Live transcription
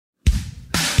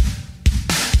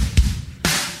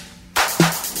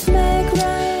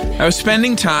I was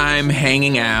spending time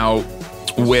hanging out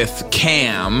with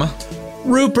Cam.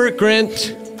 Rupert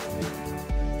Grint.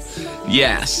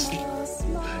 Yes.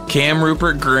 Cam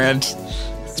Rupert Grint.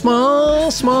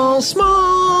 Small, small,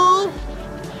 small.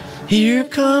 Here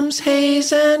comes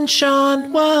Hayes and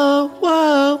Sean. Whoa,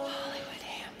 whoa.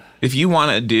 If you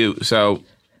want to do so,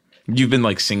 you've been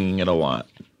like singing it a lot.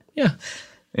 Yeah.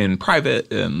 In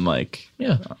private and like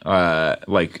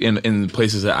in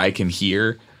places that I can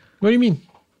hear. What do you mean?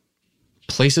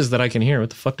 Places that I can hear? What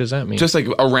the fuck does that mean? Just like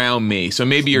around me. So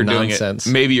maybe you're Nonsense.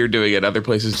 doing it. Maybe you're doing it other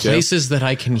places too. Places that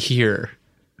I can hear.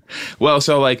 Well,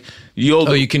 so like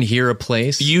you can hear a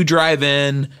place? You drive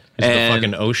in and the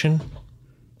fucking ocean?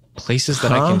 Places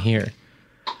that I can hear.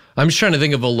 I'm just trying to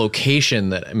think of a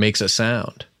location that makes a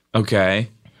sound. Okay.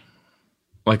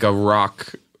 Like a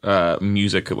rock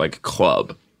music like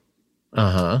club.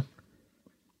 Uh-huh.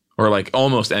 Or like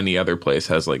almost any other place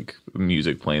has like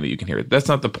music playing that you can hear. That's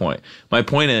not the point. My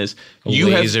point is you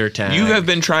have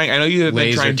been trying. I know you have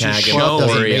been trying to show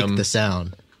doesn't make the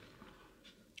sound.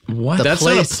 What? That's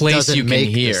not a place you can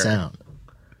hear. The sound.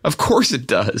 Of course it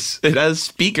does. It has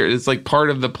speakers. It's like part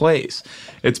of the place.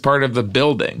 It's part of the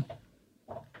building.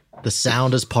 The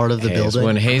sound is part of the building.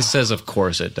 When Hayes says, "Of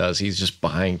course it does," he's just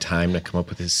buying time to come up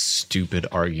with his stupid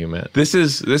argument. This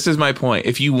is my point.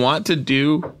 If you want to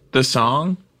do the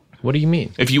song. What do you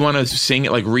mean? If you want to sing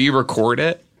it, like re-record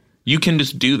it, you can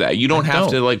just do that. You don't have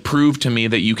to like prove to me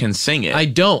that you can sing it. I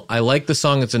don't. I like the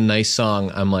song. It's a nice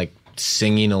song. I'm like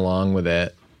singing along with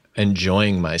it,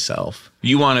 enjoying myself.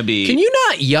 You want to be... Can you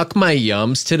not yuck my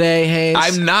yums today, Hayes?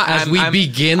 I'm not. As we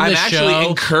begin the show, actually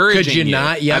encouraging could you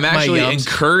not yuck my yums? I'm actually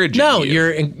encouraging you. No,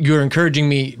 you're encouraging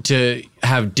me to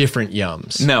have different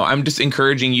yums. No, I'm just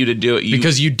encouraging you to do it.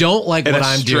 Because you don't like what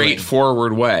I'm doing. In a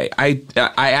straightforward way. I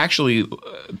actually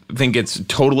think it's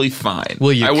totally fine.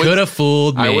 Well, you could have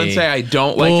fooled me. I wouldn't say I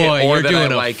don't like it or that I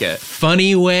like it.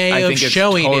 Funny way of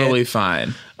showing it. I think it's totally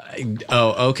fine.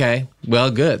 Oh, okay.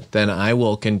 Well, good. Then I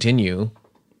will continue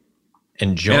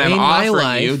enjoying my life. And I'm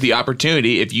offering you the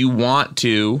opportunity, if you want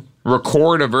to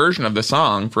record a version of the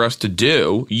song for us to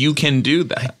do, you can do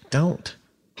that. I don't.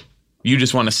 You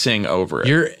just want to sing over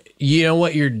it. You know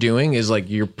what you're doing is like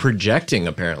you're projecting,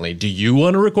 apparently. Do you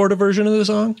want to record a version of the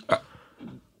song?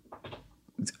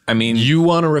 I mean... You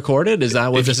want to record it? Is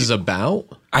that what this is about?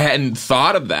 I hadn't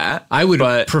thought of that. I would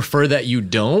prefer that you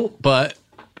don't, but...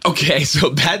 Okay, so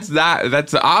that's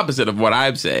the opposite of what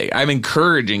I'm saying. I'm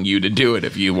encouraging you to do it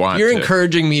if you want to. You're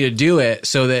encouraging me to do it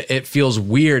so that it feels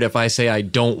weird if I say I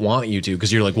don't want you to,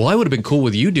 because you're like, well, I would have been cool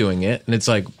with you doing it. And it's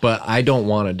like, but I don't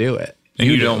want to do it. And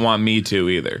you don't want me to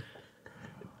either.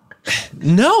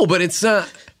 No, but it's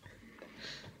not.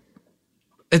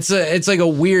 It's like a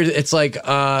weird, it's like,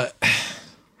 I'm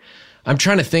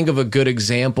trying to think of a good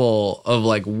example of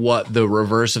like what the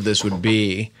reverse of this would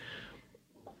be.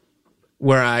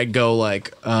 Where I go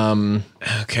like,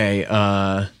 okay,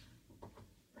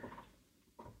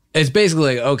 it's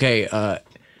basically like, okay,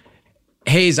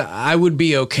 Hayes, I would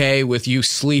be okay with you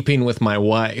sleeping with my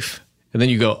wife. And then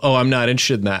you go, oh, I'm not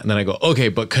interested in that. And then I go, okay,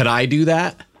 but could I do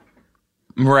that?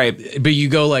 Right. But you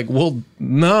go like, well,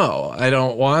 no, I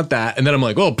don't want that. And then I'm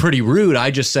like, oh, pretty rude.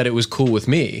 I just said it was cool with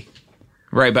me.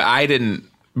 Right, but I didn't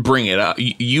bring it up.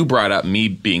 You brought up me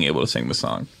being able to sing the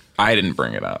song. I didn't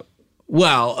bring it up.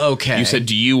 Well, okay. You said,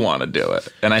 do you want to do it?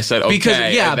 And I said, okay.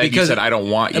 Because you said, I don't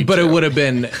want you but to. It would have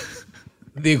been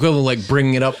the equivalent of like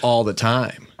bringing it up all the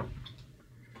time.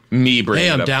 Me bringing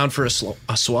it up. Hey, I'm down for a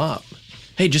swap.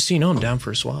 Hey, just so you know, I'm down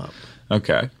for a swap.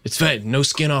 Okay. It's fine. No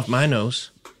skin off my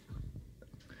nose.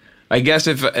 I guess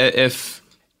if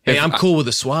hey, I'm cool with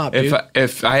a swap, dude.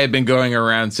 If I had been going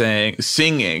around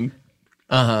singing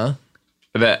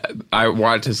that I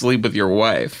wanted to sleep with your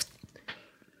wife.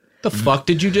 The fuck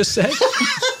did you just say?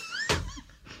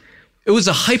 It was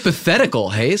a hypothetical,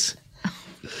 Hayes.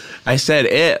 I said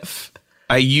if.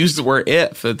 I used the word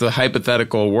if. It's a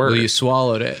hypothetical word. Well, you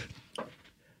swallowed it.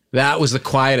 That was the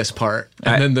quietest part.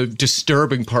 And then the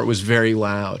disturbing part was very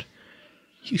loud.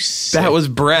 You sick. That was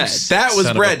Brett. That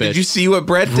was Brett. Did you see what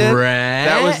Brett did? Brett?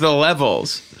 That was the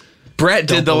levels. Brett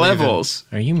did the levels.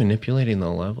 Are you manipulating the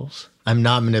levels? I'm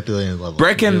not manipulating the levels.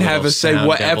 Brett can have us say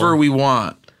whatever we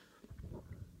want.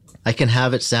 I can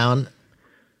have it sound...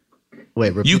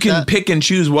 Wait, repeat You can that? pick and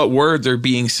choose what words are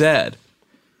being said.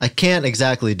 I can't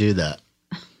exactly do that.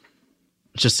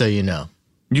 Just so you know.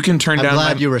 You can turn down... I'm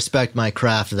glad you respect my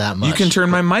craft that much. You can turn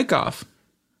my mic off.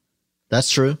 That's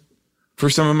true.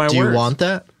 For some of my words. Do you want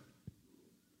that?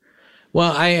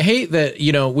 Well, I hate that,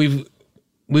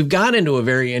 we've got into a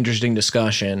very interesting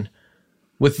discussion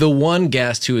with the one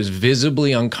guest who is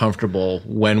visibly uncomfortable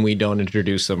when we don't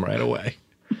introduce them right away.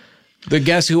 The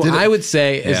guest who I would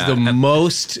say is the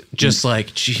most just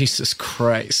like, Jesus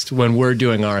Christ, when we're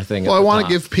doing our thing. Well, I want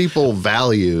to give people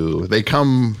value. They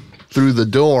come through the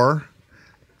door.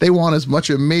 They want as much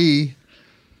of me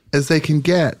as they can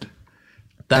get.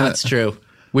 That's true.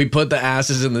 We put the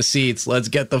asses in the seats. Let's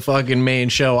get the fucking main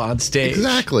show on stage.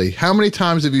 Exactly. How many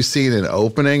times have you seen an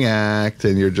opening act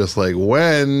and you're just like,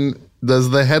 when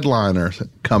does the headliner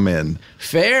come in?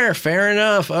 Fair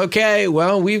enough. Okay,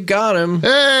 well, we've got him.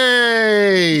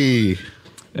 Hey!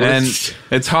 And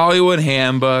it's Hollywood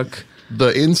Handbook.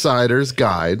 The Insider's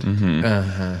Guide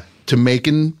to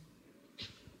making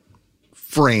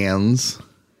friends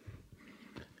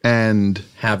and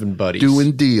having buddies.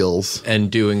 Doing deals.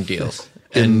 And doing deals.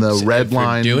 In the red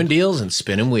line. Doing deals and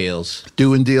spinning wheels.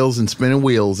 Doing deals and spinning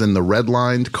wheels in the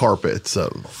red-lined carpets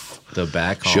of the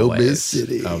back Showbiz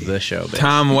City of the showbiz.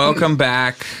 Tom, welcome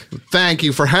back. Thank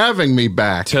you for having me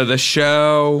back to the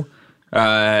show.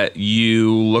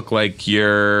 You look like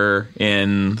you're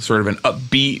in sort of an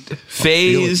upbeat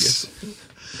phase,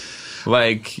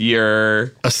 like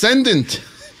you're ascendant.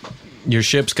 Your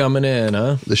ship's coming in,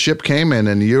 huh? The ship came in,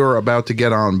 and you're about to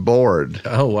get on board.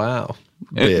 Oh wow,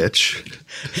 bitch!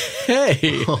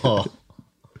 Hey.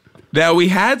 Now we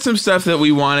had some stuff that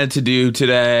we wanted to do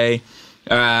today.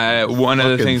 One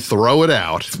of the things, throw it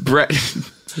out, Brett.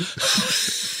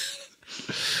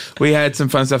 We had some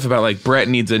fun stuff about like Brett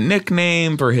needs a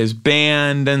nickname for his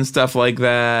band and stuff like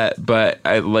that. But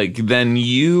then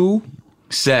you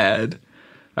said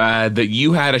that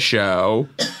you had a show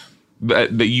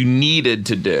that you needed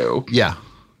to do. Yeah.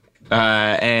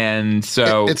 And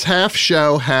so it's half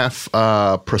show, half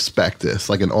prospectus,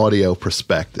 like an audio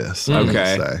prospectus.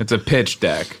 Okay. It's a pitch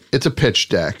deck. It's a pitch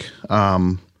deck.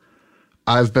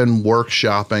 I've been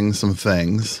workshopping some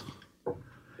things,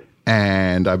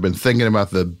 and I've been thinking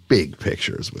about the big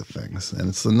pictures with things, and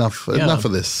it's enough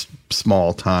of this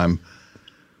small time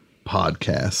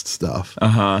podcast stuff.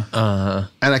 And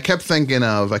I kept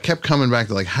coming back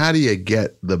to like, how do you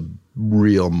get the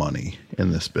real money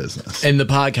in this business? In the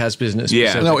podcast business?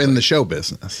 Yeah. No, in the show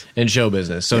business. In show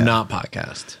business, so not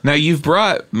podcast. Now you've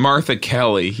brought Martha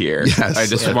Kelly here. Yes. I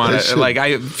just want to,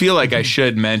 I feel like I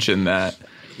should mention that.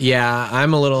 Yeah,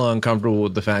 I'm a little uncomfortable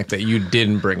with the fact that you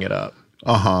didn't bring it up.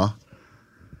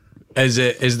 Is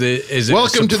it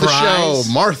welcome to the show,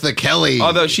 Martha Kelly?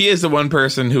 Although she is the one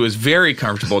person who is very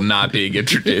comfortable not being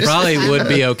introduced. Probably would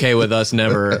be okay with us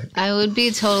never. I would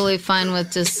be totally fine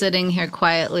with just sitting here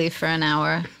quietly for an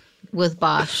hour with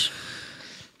Bosch.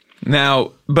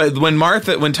 Now, but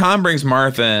when Tom brings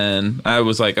Martha in, I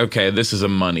was like, okay, this is a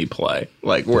money play.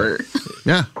 Like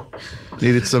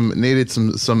needed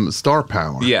some star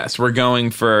power. Yes, we're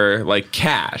going for like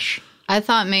cash. I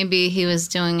thought maybe he was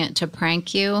doing it to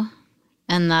prank you,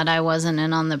 and that I wasn't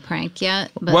in on the prank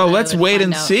yet. But well, let's wait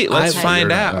and see. Let's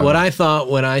find out. What I thought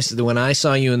when I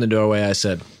saw you in the doorway, I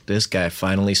said, "This guy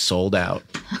finally sold out."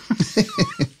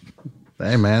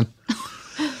 Hey, man,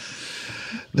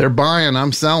 they're buying.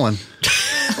 I'm selling.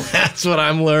 That's what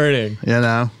I'm learning. You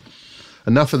know,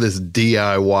 enough of this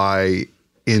DIY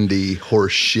indie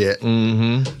horse shit.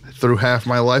 I threw half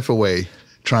my life away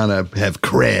trying to have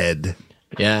cred.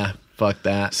 Yeah. Fuck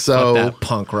that. So fuck that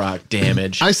punk rock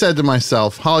damage. I said to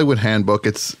myself, Hollywood Handbook,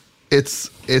 it's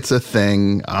a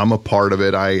thing. I'm a part of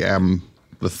it. I am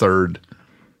the third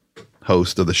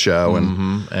host of the show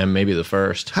and maybe the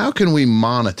first. How can we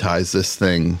monetize this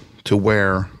thing to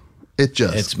where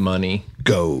it's money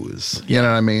goes? You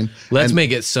know what I mean? Let's make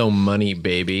it so money,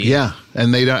 baby. Yeah.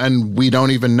 And we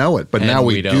don't even know it, but now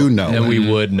we do know it. And we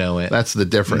would know it. That's the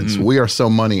difference. We are so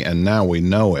money and now we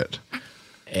know it.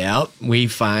 Yep, we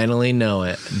finally know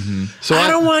it. So I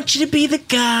don't want you to be the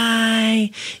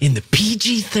guy in the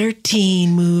PG-13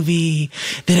 movie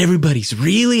that everybody's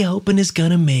really hoping is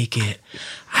gonna make it.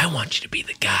 I want you to be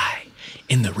the guy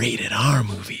in the rated R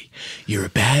movie. You're a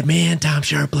bad man, Tom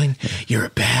Sharpling. You're a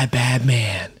bad, bad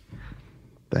man.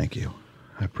 Thank you.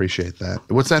 I appreciate that.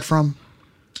 What's that from?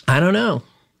 I don't know.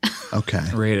 Okay.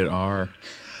 Rated R.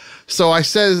 So I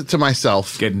said to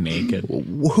myself, get naked.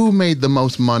 Who made the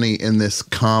most money in this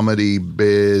comedy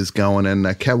biz going? And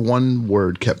one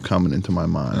word kept coming into my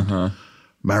mind.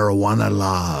 Marijuana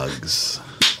logs.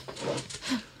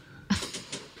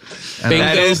 And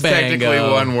that is technically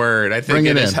one word. I think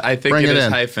it is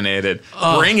hyphenated.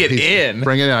 Bring it in.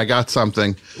 Bring it in. I got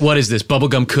something. What is this?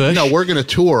 Bubblegum Kush? No, we're going to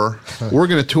tour. We're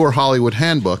going to tour Hollywood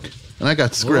Handbook. And I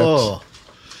got scripts. Whoa.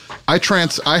 I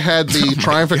had the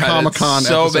Triumph Comic-Con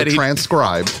episode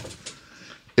transcribed.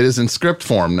 It is in script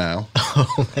form now.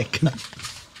 Oh my God.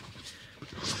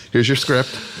 Here's your script.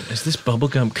 Is this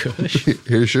Bubblegum Kush?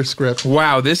 Here's your script.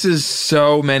 Wow, this is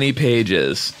so many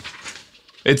pages.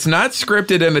 It's not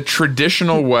scripted in a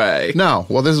traditional way. No.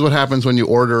 Well, this is what happens when you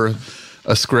order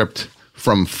a script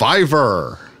from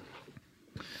Fiverr.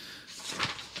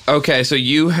 Okay, so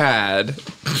you had.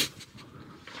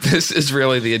 This is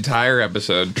really the entire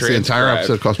episode. The entire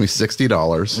episode cost me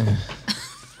 $60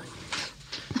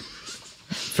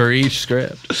 For each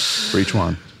script. for each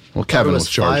one. Well, Kevin was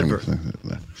charging me.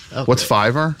 Okay. What's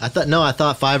Fiverr? I thought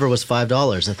Fiverr was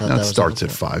 $5. I thought No, that it was starts at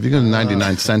 $5. You go to the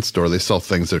 99-cent store. They sell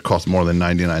things that cost more than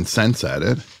 99 cents at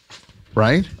it.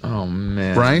 Right? Oh,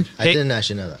 man. Right? I didn't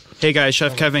actually know that. Hey guys,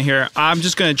 Chef Kevin here. I'm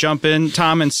just going to jump in,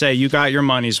 Tom, and say you got your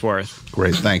money's worth.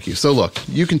 Great. Thank you. So, look,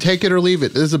 you can take it or leave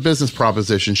it. This is a business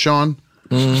proposition. Sean,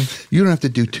 you don't have to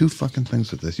do two fucking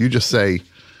things with this. You just say,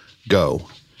 go.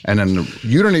 And then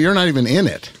you're not even in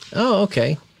it. Oh,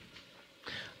 okay.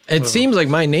 It seems like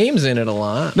my name's in it a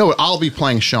lot. No, I'll be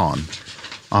playing Sean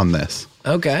on this.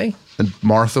 Okay. And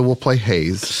Martha will play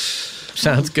Hayes.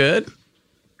 Sounds good.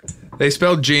 They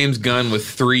spelled James Gunn with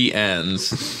 3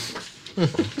 N's.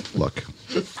 Look,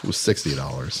 it was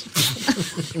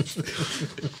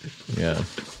 $60. Yeah.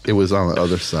 It was on the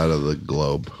other side of the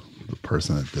globe, the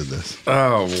person that did this.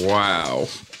 Oh, wow.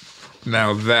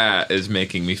 Now that is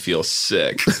making me feel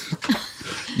sick.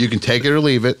 You can take it or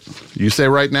leave it. You say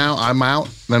right now, I'm out.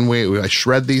 Then I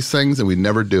shred these things and we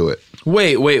never do it.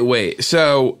 Wait.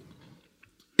 So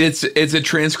it's a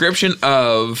transcription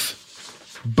of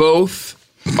both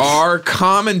our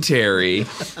commentary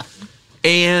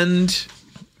and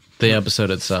The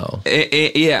episode itself.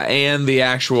 and the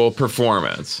actual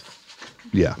performance.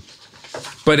 Yeah.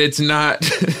 But it's not.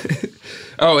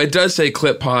 Oh, it does say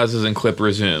clip pauses and clip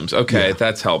resumes. Okay, Yeah.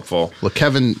 that's helpful. Look,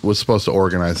 Kevin was supposed to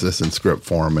organize this in script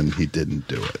form and he didn't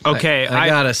do it. Okay, I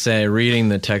gotta say, reading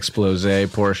the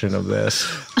textblose portion of this,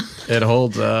 it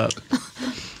holds up.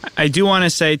 I do want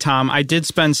to say, Tom, I did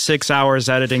spend 6 hours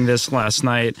editing this last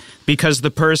night because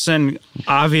the person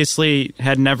obviously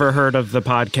had never heard of the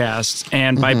podcast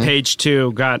and by page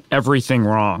 2 got everything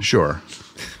wrong. Sure.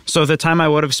 So the time I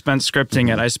would have spent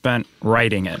scripting it, I spent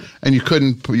writing it. And you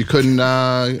couldn't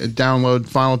download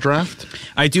Final Draft?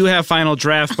 I do have Final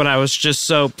Draft, but I was just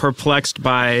so perplexed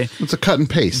by It's a cut and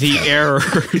paste. the errors.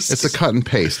 It's a cut and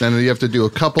paste. And you have to do a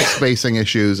couple spacing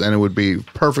issues and it would be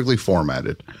perfectly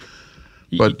formatted.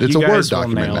 But it's You a Word guys will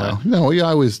document nail now. it. No, you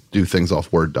always do things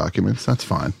off Word documents. That's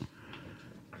fine.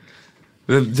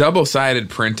 The double-sided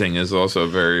printing is also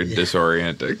very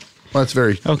disorienting. Well,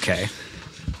 Okay.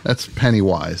 that's penny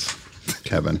wise,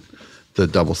 Kevin. The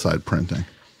double side printing.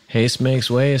 Haste makes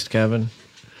waste, Kevin.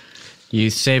 You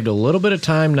saved a little bit of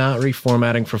time not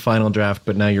reformatting for Final Draft,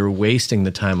 but now you're wasting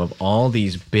the time of all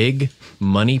these big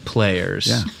money players.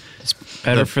 Yeah.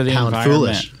 Better for the Pound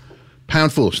environment. foolish.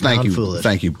 Pound foolish. Thank Pound you. foolish.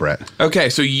 Thank you, Brett. Okay,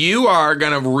 so you are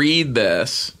going to read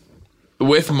this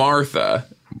with Martha.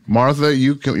 Martha,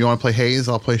 you want to play Hayes?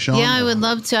 I'll play Sean. Yeah, I would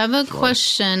love to. I have a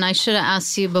question I should have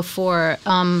asked you before.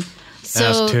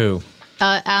 Ask two.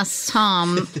 Ask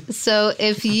Tom. So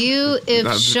if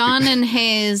Sean and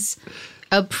Hayes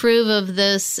approve of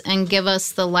this and give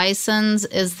us the license,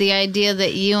 is the idea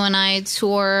that you and I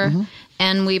tour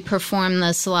and we perform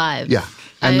this live? Yeah.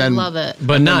 And I then- love it.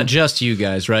 But not just you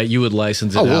guys, right? You would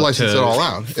license it Oh, we'll out license to it all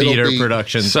out. It'll theater be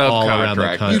productions all around the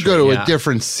subcontract. country. You go to Yeah. a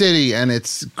different city and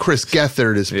it's Chris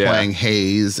Gethard is Yeah. playing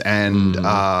Hayes and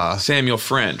Samuel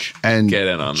French. and get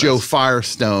in on Joe this.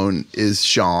 Firestone is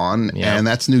Sean, Yeah. and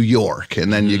that's New York.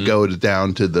 And then you go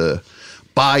down to the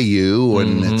Bayou,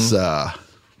 and it's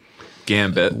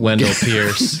Gambit. Wendell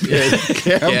Pierce.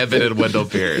 Gambit and Wendell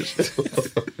Pierce.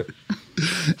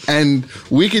 and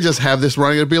we could just have this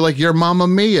running. It'd be like your Mamma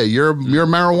Mia, your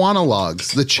marijuana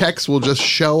logs. The checks will just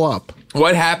show up.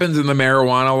 What happens in the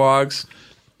marijuana logs?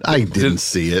 I didn't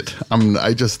see it.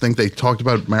 I just think they talked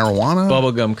about marijuana.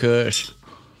 Bubblegum Kush.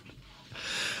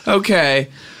 Okay.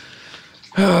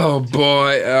 Oh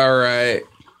boy. All right.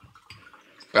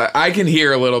 I can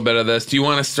hear a little bit of this. Do you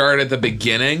want to start at the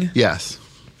beginning? Yes.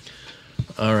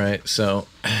 All right, so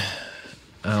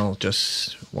I'll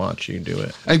just watch you do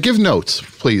it. And give notes,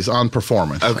 please, on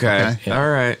performance. Okay. All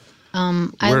right.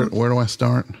 Where do I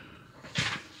start?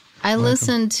 I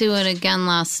listened to it again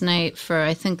last night for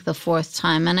I think the 4th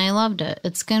time, and I loved it.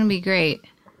 It's going to be great.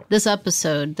 This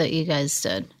episode that you guys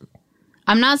did.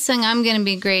 I'm not saying I'm going to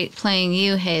be great playing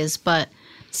you, Hayes, but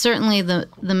certainly the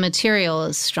material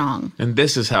is strong. And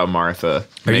this is how Martha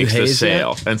Are you makes the Hayes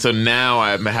sale. yet? And so now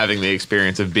I'm having the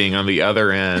experience of being on the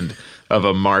other end of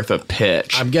a Martha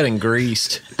pitch. I'm getting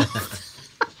greased.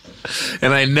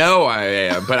 And I know I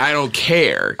am, but I don't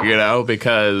care,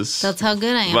 because That's how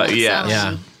good I am. But at yeah.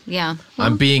 selling. Yeah.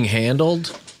 I'm being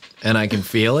handled, and I can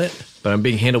feel it, but I'm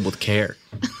being handled with care,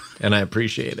 and I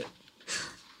appreciate it.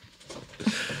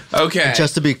 Okay.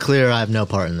 Just to be clear, I have no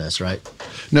part in this, right?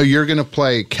 No, you're going to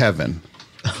play Kevin.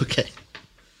 Okay.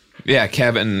 Yeah,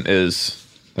 Kevin is.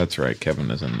 That's right.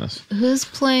 Kevin is in this. Who's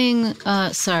playing?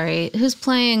 Who's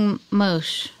playing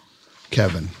Moshe?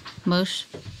 Kevin. Moshe.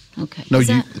 Okay. No, Is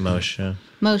you. that Moshe.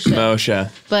 Moshe.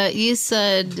 Moshe. But you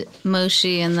said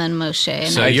Moshe and then Moshe. And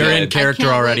So I you're can't- in character I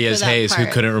can't already wait as for that Hayes, who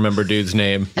part. couldn't remember dude's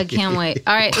name. I can't wait.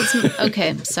 All right.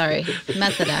 Okay. Sorry.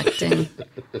 Method acting.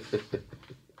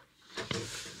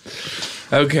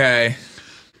 Okay.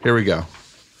 Here we go.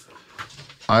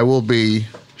 I will be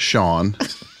Sean.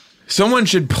 Someone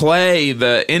should play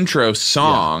the intro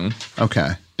song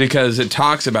Okay. because it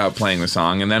talks about playing the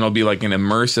song, and then it'll be like an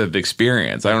immersive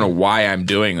experience. I don't know why I'm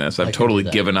doing this. I've can totally do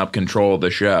that. given up control of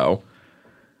the show.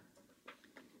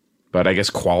 But I guess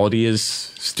quality is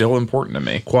still important to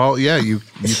me. Well, yeah, you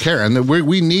care. And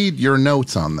we need your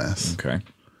notes on this. Okay.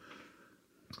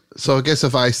 So I guess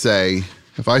if I start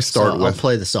So I'll with.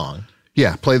 play the song.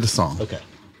 Yeah, play the song. Okay.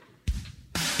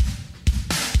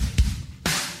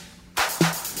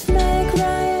 Meg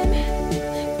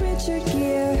Ryan, Richard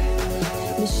Gere,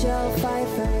 Michelle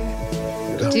Pfeiffer.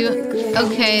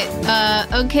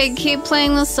 Okay, keep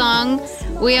playing the song.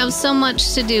 We have so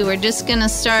much to do. We're just gonna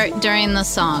start during the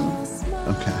song.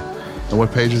 Okay. And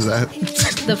what page is that?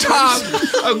 The Tom,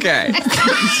 first, okay.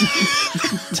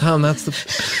 Tom, that's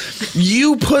the.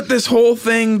 You put this whole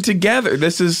thing together.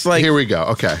 This is like Here we go.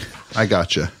 Okay. I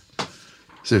got you.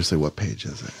 Seriously, what page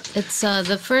is it? it's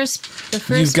the first.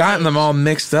 you've gotten them all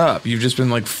mixed up. You've just been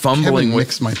like fumbling Kevin with,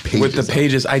 mixed my pages with the up.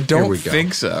 pages. I Here don't we go.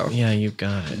 think so. Yeah, you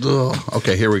got it. Ugh.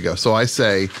 Okay, here we go. So I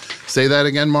say that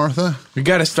again, Martha. We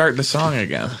got to start the song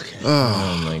again.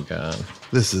 Oh my god.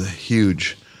 This is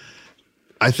huge.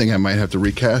 I think I might have to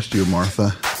recast you,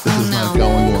 Martha. This is not no.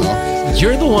 going well.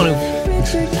 You're the one who.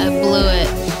 I blew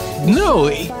it. No.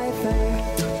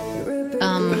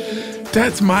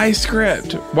 That's my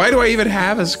script. Why do I even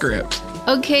have a script?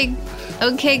 Okay,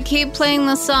 keep playing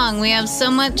the song. We have so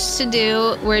much to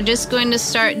do. We're just going to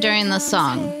start during the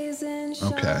song.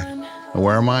 Okay. And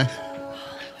where am I?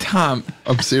 Tom,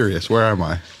 I'm serious. Where am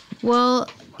I? Well,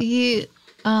 you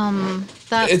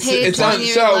that page it's on on your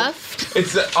so left.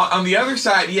 it's on the other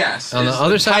side. Yes, On the is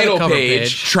other side of the title cover page,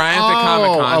 page. Triumph at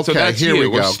Comic Con. So that's here you. we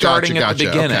go. We're starting at the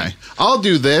beginning. Okay. I'll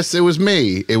do this. It was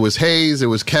me. It was Hayes. It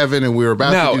was Kevin, and we were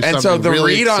about No, to do and something so the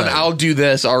really read on exciting. "I'll do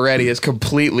this" already is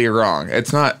completely wrong.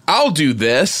 It's not "I'll do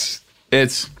this."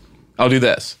 It's "I'll do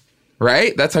this."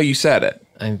 Right? That's how you said it.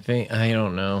 I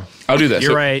don't know. I'll do this.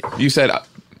 You're right. You said,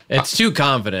 It's too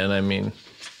confident. I mean,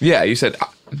 yeah. You said.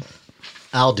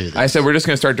 I'll do this. I said we're just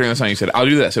going to start during the song. You said I'll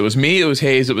do this. It was me. It was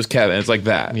Hayes. It was Kevin. It's like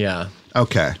that. yeah.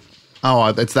 Okay. Oh,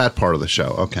 it's that part of the show.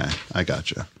 Okay, I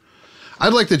gotcha.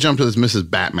 I'd like to jump to this Mrs.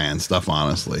 Batman stuff.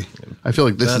 Honestly, I feel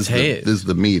like this That's Hayes. is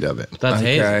the meat of it. That's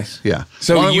Okay. Hayes. Yeah.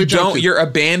 So Why don't you we jump don't. to- You're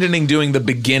abandoning doing the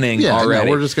beginning Yeah, no, already.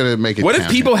 we're just gonna make it What if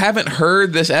count people here. haven't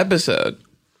heard this episode?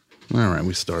 All right,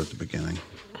 we start at the beginning.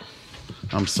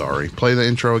 I'm sorry. Play the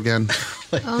intro again.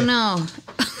 Oh no.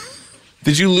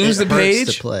 Did you lose It the hurts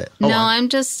page? to play it. No,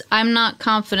 I'm not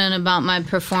confident about my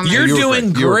performance. You're You were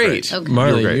doing great. You were great. great. Okay.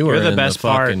 Marley, great. you were You're the in best the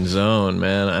part. fucking zone,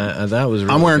 man. That was.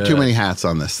 Really I'm wearing good. too many hats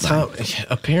on this thing. Tom,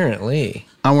 apparently,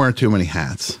 I'm wearing too many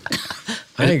hats.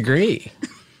 I agree.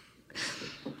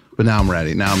 But now I'm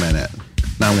ready. Now I'm in it.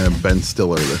 Now I'm going to Ben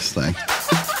Stiller this thing.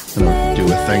 I'm going to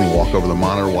do a thing, walk over the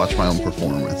monitor, watch my own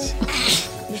performance.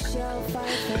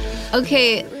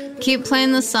 Okay, keep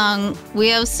playing the song. We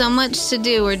have so much to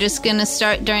do. We're just going to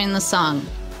start during the song.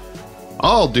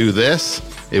 I'll do this.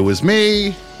 It was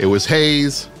me. It was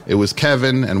Hayes. It was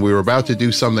Kevin. And we were about to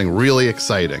do something really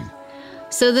exciting.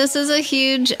 So this is a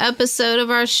huge episode of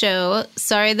our show.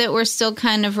 Sorry that we're still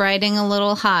kind of riding a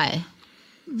little high.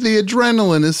 The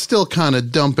adrenaline is still kind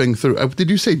of dumping through. Did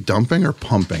you say dumping or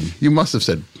pumping? You must have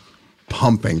said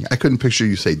pumping. I couldn't picture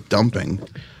you say dumping.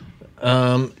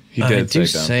 He I did do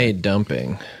say say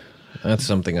dumping. That's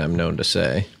something I'm known to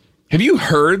say. Have you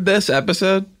heard this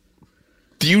episode?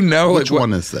 Do you know Which like, what-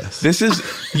 one is this? This is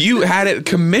you had it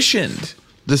commissioned.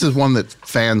 This is one that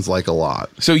fans like a lot.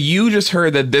 So you just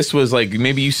heard that this was like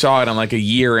maybe you saw it on like a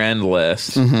year-end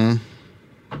list.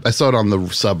 I saw it on the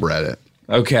subreddit.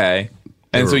 Okay.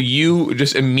 And so you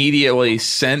just immediately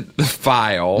sent the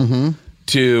file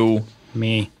to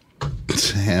Me.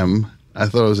 To him, I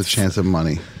thought it was a chance of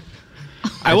money.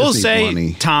 I will just need say,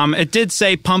 money. Tom, it did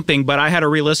say pumping, but I had to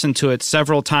re-listen to it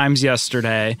several times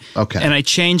yesterday. Okay. And I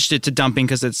changed it to dumping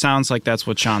because it sounds like that's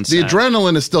what Sean The said.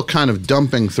 adrenaline is still kind of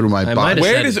dumping through my I body.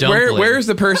 might have said dumpling. where's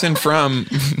the person from?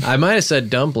 I might have said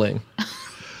dumpling.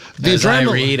 The as I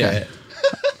adrenaline- read okay. it.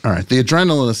 All right, the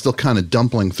adrenaline is still kind of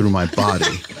dumpling through my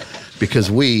body. because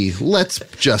let's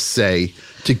just say,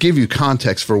 to give you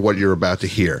context for what you're about to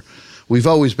hear, we've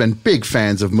always been big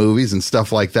fans of movies and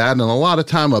stuff like that. And a lot of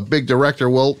time a big director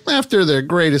will, after their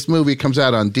greatest movie comes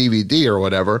out on DVD or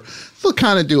whatever, they'll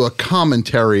kind of do a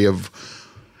commentary of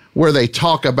where they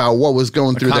talk about what was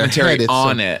going through their head. A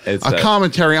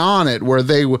commentary on it where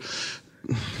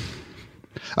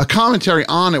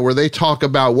they talk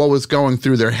about what was going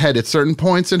through their head at certain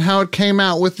points and how it came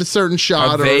out with a certain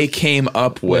shot. Or they came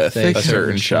up with a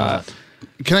certain shot.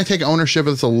 Can I take ownership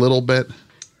of this a little bit?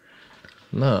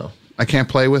 No. I can't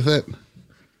play with it.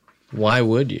 Why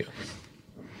would you?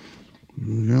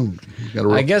 You gotta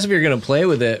I guess if you're going to play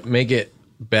with it, make it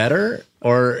better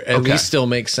or at least still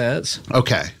make sense.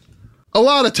 Okay. A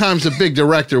lot of times a big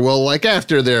director will, like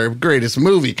after their greatest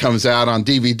movie comes out on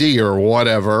DVD or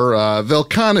whatever, they'll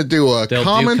kind of do a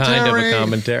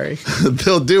commentary.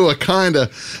 They'll do a kind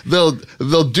of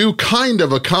they'll do kind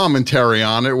of a commentary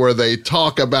on it where they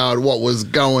talk about what was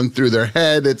going through their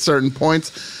head at certain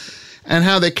points. And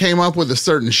how they came up with a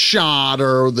certain shot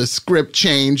or the script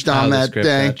changed on that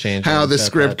day. How the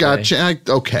script got changed.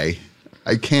 Okay.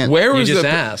 I can't. Where was you just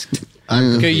asked.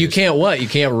 Okay, you can't what? You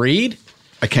can't read?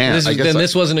 I can't.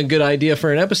 This wasn't a good idea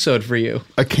for an episode for you.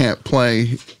 I can't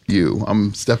play you.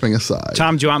 I'm stepping aside.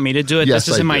 Tom, do you want me to do it? Yes,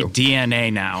 this is in my do.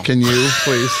 DNA now. Can you,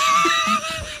 please?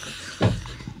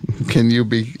 Can you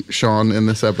be Sean in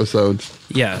this episode?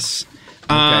 Yes.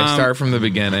 Okay, start from the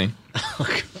beginning.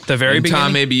 The very and beginning.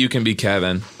 Tom, maybe you can be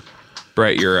Kevin.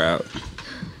 Brett, you're out.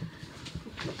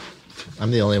 I'm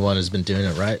the only one who's been doing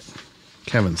it right.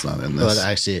 Kevin's not in But this.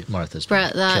 actually, Martha's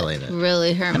Brett, that killing it.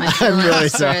 really hurt my feelings really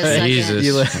for sorry. a second.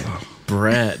 Jesus.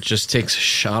 Brett just takes a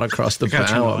shot across the got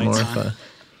bow your at lights Martha.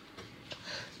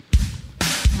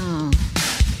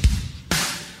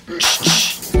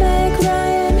 Meg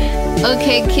Ryan.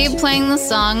 Okay, keep playing the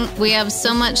song. We have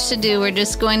so much to do. We're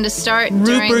just going to start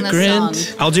during the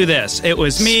song. I'll do this. It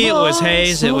was me, it was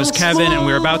Hayes, it was Kevin, and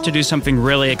we were about to do something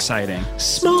really exciting.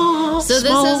 So this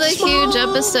is a huge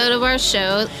episode of our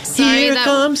show. Here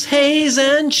comes Hayes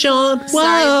and Sean.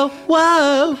 Whoa,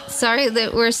 whoa. Sorry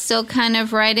that we're still kind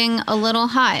of riding a little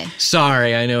high.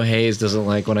 Sorry, I know Hayes doesn't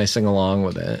like when I sing along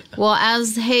with it. Well,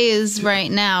 as Hayes right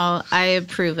now, I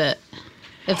approve it.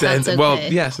 If that's okay. Well,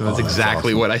 yes, that's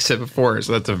exactly what I said before.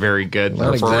 So that's a very good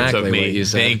Not performance exactly of me. what you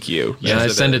said. Thank you. Yeah, Yes, I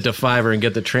send is. it to Fiverr and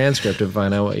get the transcript and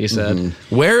find out what you said.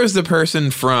 Where is the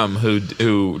person from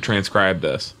who transcribed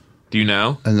this? Do you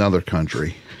know? Another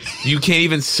country. You can't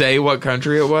even say what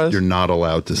country it was? You're not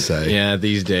allowed to say. Yeah,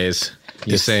 these days.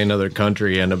 You say another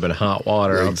country, you end up in hot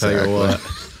water, I'll tell you what.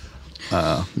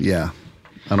 Yeah.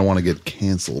 I don't want to get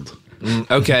canceled.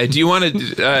 Okay. Do you want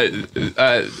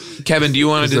to, Kevin? Do you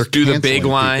want to Because just do they're the big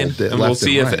canceling line, people and we'll left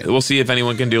see and if right. we'll see if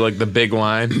anyone can do like the big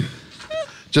line.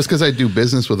 Just because I do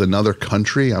business with another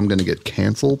country, I'm going to get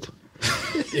canceled.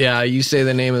 Yeah, you say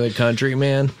the name of the country,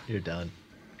 man, You're done.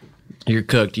 you're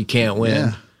cooked. You can't win.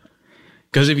 Yeah.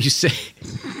 Because if you say,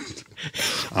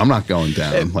 I'm not going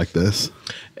down like this.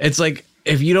 it's like,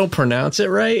 if you don't pronounce it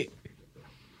right,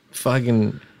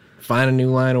 fucking find a new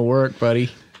line of work,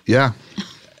 buddy. Yeah.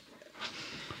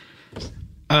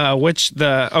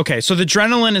 So the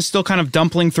adrenaline is still kind of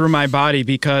dumpling through my body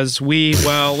because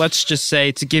let's just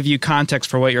say, to give you context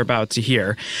for what you're about to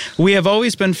hear, we have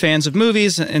always been fans of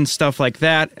movies and stuff like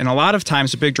that. And a lot of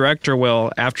times a big director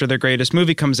will, after their greatest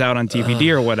movie comes out on DVD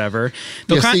or whatever,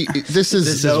 Yeah, see, this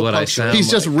is what I sound he's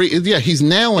just he's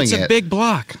nailing it's it. a big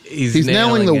block. He's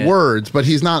nailing the it. words, but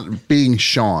he's not being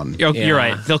Sean. You're Yeah.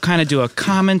 right. They'll kind of do a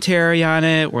commentary on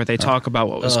it where they talk about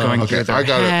what was going okay, through their I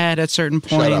got it. head at certain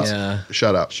Shut up. points. Yeah.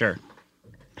 Shut up. Sure.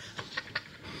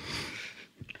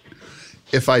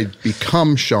 If I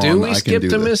become Sean, Do we I skip can to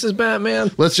do this. Mrs.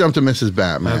 Batman? Let's jump to Mrs.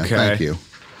 Batman. Okay. Thank you.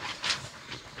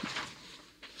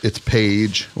 It's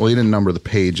page. Well, he didn't number the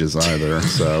pages either,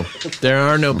 so There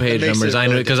are no page makes numbers. it I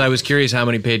know really because I was curious how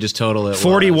many pages total it was.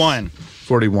 41.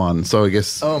 41. So I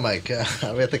guess Oh my god.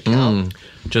 Are we at the count?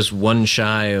 Just one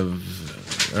shy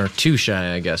of, or two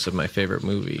shy, I guess, of my favorite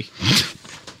movie.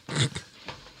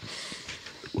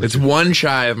 It's one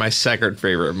shy of my second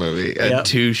favorite movie, and Yep.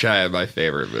 two shy of my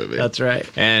favorite movie. That's right.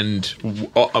 And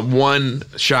one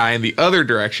shy in the other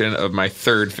direction of my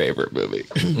third favorite movie.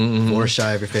 More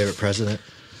shy of your favorite president.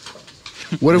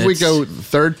 what if we That's- go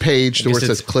third page to I where it guess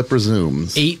says it's clip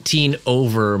resumes? 18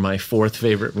 over my fourth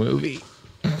favorite movie.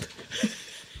 What's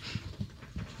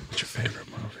your favorite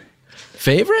movie?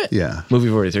 Favorite? Yeah. Movie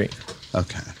 43.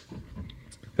 Okay.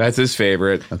 That's his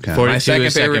favorite. Okay. 42 My second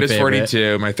is favorite is second favorite.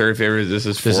 42. My third favorite is This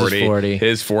is This is 40. 40.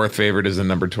 His fourth favorite is the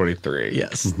number 23.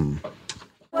 Yes.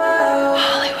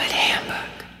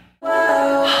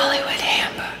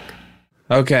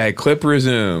 Okay, clip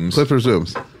resumes. Clip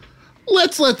resumes.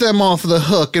 Let's let them off the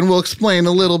hook and we'll explain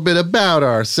a little bit about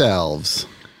ourselves.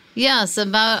 Yes,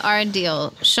 about our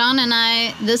deal. Sean and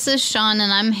I, this is Sean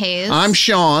and I'm Hayes. I'm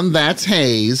Sean, that's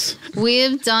Hayes. We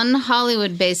have done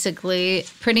Hollywood basically,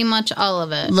 pretty much all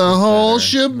of it. The whole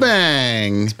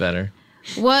shebang. It's better.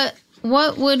 What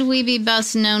would we be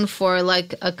best known for,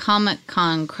 like a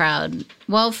Comic-Con crowd?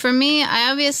 Well, for me, I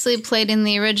obviously played in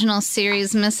the original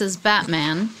series Mrs.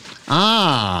 Batman.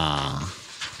 Ah.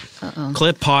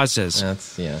 Clip pauses.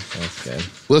 That's good.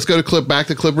 Let's go to back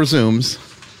to clip resumes.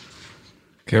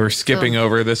 Okay, we're skipping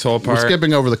over this whole part. We're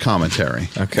skipping over the commentary.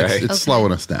 Okay. It's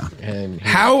slowing us down. And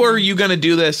How are you going to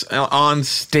do this on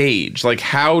stage? Like,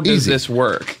 how does Easy. this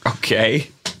work? Okay.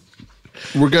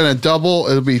 We're going to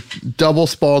it'll be double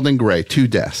Spalding Gray, 2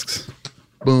 desks.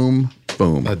 Boom,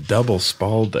 boom. A double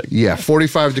Spalding. Yeah,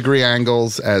 45-degree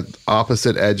angles at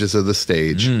opposite edges of the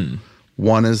stage.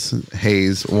 One is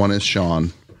Hayes, one is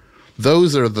Sean.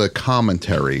 Those are the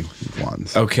commentary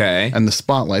ones. Okay. And the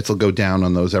spotlights will go down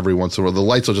on those every once in a while. The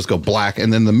lights will just go black.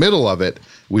 And then the middle of it,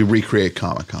 we recreate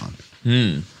Comic-Con.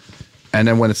 And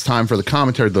then when it's time for the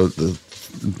commentary, the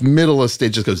middle of the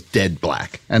stage just goes dead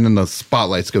black. And then the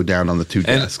spotlights go down on the 2 And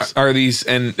desks. are these,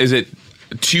 and is it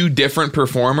 2 different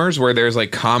performers where there's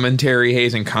like commentary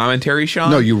Hayes and commentary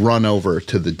Sean? No, you run over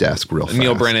to the desk real fast.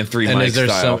 Neil Brennan 3 And mic is there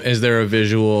style. is there a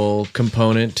visual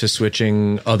component to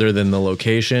switching other than the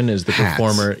location? Is the Hats.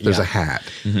 performer? There's yeah. a hat.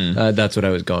 That's what I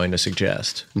was going to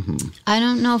suggest. I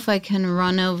don't know if I can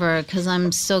run over because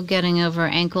I'm still getting over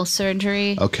ankle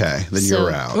surgery. Okay, then So-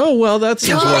 you're out. Oh well, that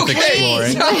seems worth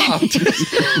exploring.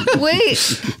 Wait,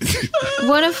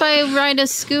 what if I ride a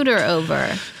scooter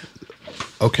over?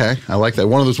 Okay, I like that.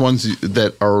 One of those ones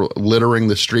that are littering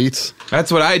the streets.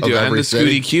 That's what I do. Of I'm every the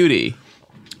city? Scooty Cutie.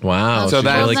 Wow, So so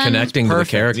that's really then connecting to the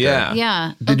perfect, character. yeah.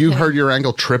 Yeah. Did you okay. hurt your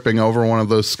ankle tripping over one of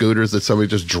those scooters that somebody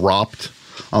just dropped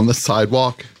on the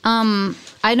sidewalk?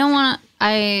 I don't want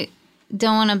to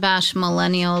bash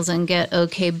millennials and get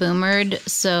okay boomered,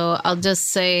 so I'll just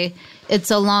say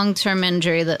it's a long-term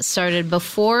injury that started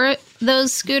before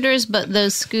those scooters, but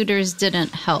those scooters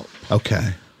didn't help.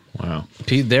 Okay. Wow.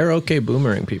 Pete, they're okay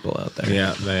boomering people out there.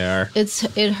 Yeah, they are.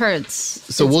 It hurts.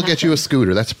 So we'll get you a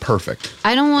scooter. That's perfect.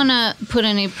 I don't want to put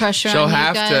any pressure She'll on you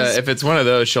have guys. to, if it's one of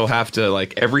those, she'll have to,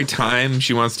 like, every time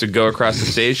she wants to go across the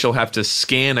stage, she'll have to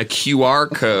scan a QR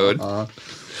code.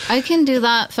 I can do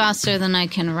that faster than I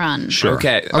can run. Sure.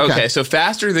 Okay. So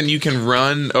faster than you can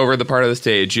run over the part of the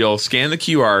stage, you'll scan the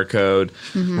QR code,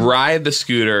 ride the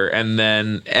scooter, and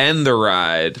then end the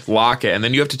ride, lock it, and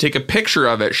then you have to take a picture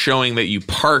of it showing that you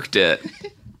parked it,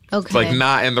 Okay. like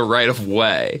not in the right of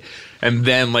way, and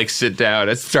then like sit down.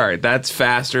 That's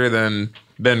faster than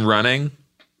running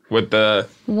with the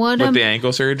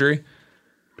ankle surgery.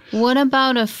 What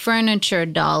about a furniture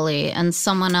dolly and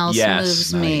someone else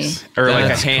moves me? Or like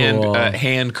That's cool. a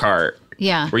hand cart.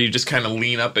 Yeah. Where you just kind of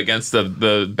lean up against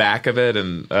the back of it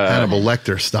and Hannibal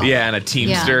Lecter style. yeah, and a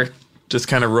Teamster just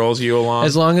kind of rolls you along.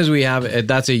 As long as we have it,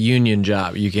 that's a union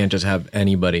job. You can't just have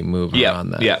anybody move around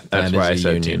that. Yeah, that's That why I is a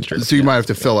said union Teamster. job. So you might have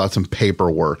to fill out some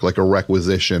paperwork, like a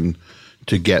requisition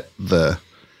to get the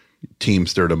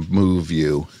Teamster to move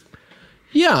you.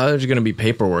 Yeah, there's going to be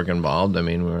paperwork involved. I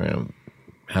mean, we're going to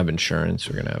have insurance.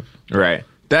 We're going to have. Right.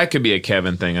 That could be a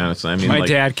Kevin thing, honestly. I mean, My like,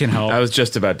 dad can help. I was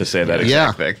just about to say that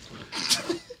Yeah. exact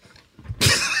thing.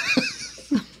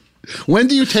 When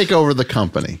do you take over the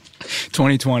company?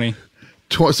 2020.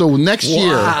 So next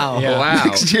year, Wow.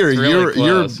 next year It's really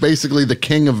you're close. basically the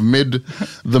king of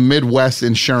the Midwest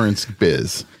insurance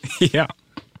biz. Yeah.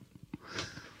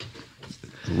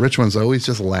 Rich ones always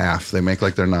just laugh. They make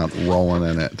like they're not rolling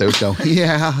in it. They would go,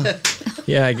 yeah.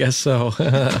 Yeah, I guess so.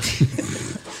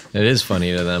 It is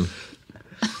funny to them.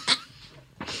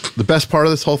 The best part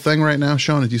of this whole thing right now,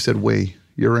 Sean, is you said we.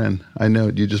 You're in. I know.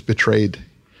 You just betrayed.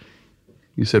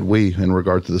 You said we in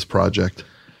regard to this project.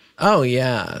 Oh,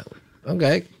 yeah.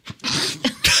 Okay.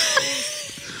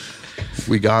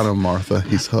 We got him, Martha.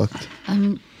 He's hooked.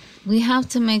 We have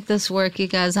to make this work, you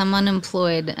guys. I'm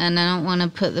unemployed and I don't want to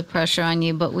put the pressure on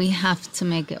you, but we have to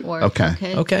make it work.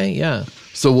 Okay. Okay, yeah.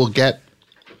 So we'll get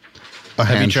a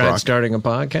Have you hand tried truck. starting a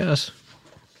podcast?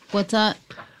 What's that?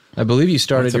 I believe you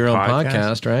started What's a your own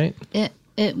podcast? podcast, right?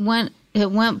 It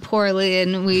went poorly,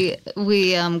 and we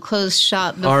closed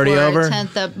shop before Already over?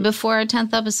 before our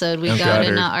 10th episode. We Okay. got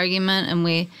in an argument and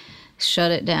we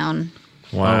shut it down.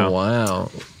 Wow. Oh,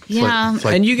 wow. Yeah, It's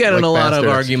like- And you get in like a lot of Bastard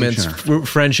arguments, Executioner.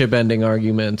 friendship ending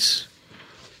arguments.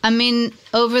 I mean,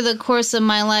 over the course of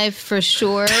my life, for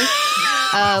sure.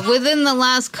 Within the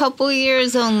last couple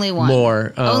years, only one.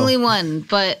 More. Oh. Only one.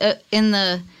 But in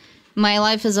the My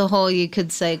life as a whole, you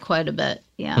could say quite a bit.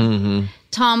 Yeah.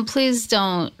 Tom, please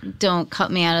don't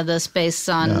cut me out of this based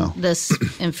on this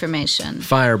information.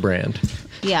 Firebrand.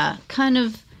 Yeah, kind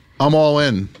of. I'm all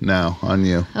in now on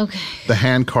you. Okay. The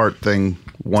handcart thing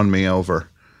won me over.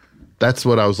 That's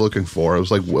what I was looking for. It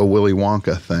was like a Willy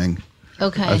Wonka thing.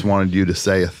 Okay. I just wanted you to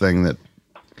say a thing that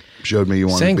showed me you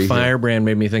wanted Saying to be Firebrand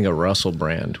made me think of Russell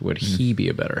Brand. Would he be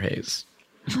a better Hayes?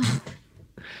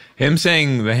 Him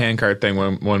saying the handcart thing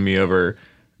won me over.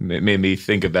 It made me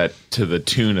think of that to the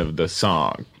tune of the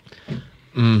song.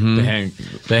 The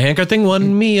handcart thing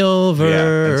won me over.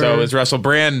 Yeah. And so is Russell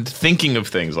Brand thinking of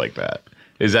things like that?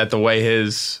 Is that the way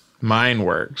his mind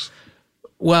works?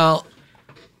 Well,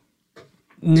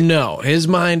 no. His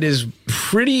mind is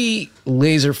pretty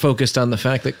laser focused on the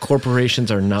fact that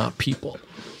corporations are not people.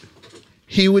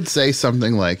 He would say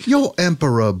something like, "Yo,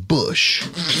 Emperor Bush."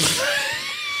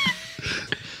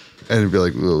 And it'd be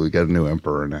like, "Well, we got a new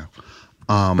emperor now."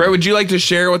 Brett, would you like to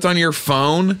share what's on your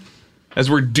phone as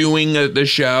we're doing the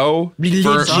show?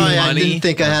 For Sorry, I money, didn't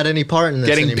think I had any part in this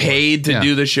getting anymore. paid to Yeah.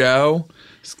 do the show?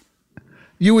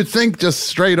 You would think just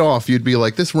straight off, you'd be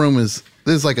like, there's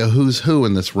like a who's who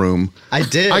in this room. I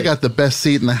did. I got the best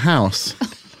seat in the house.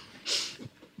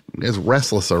 It's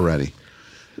restless already.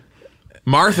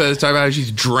 Martha is talking about how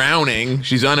she's drowning.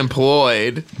 She's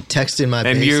unemployed. texting my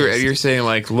And bassist. you're saying,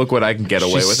 like, look what I can get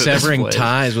away She's with. at this severing place.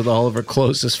 ties with all of her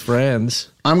closest friends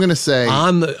I'm going to say,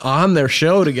 on their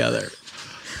show together.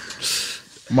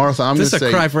 Martha, I'm going This to is a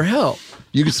say, cry for help.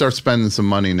 you can start spending some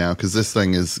money now because this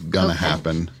thing is going to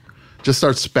happen. Just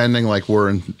start spending like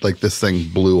this thing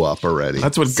blew up already.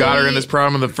 That's what got her in See- this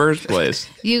problem in the first place.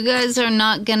 You guys are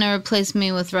not going to replace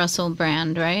me with Russell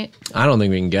Brand, right? I don't think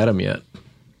we can get him yet.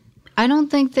 I don't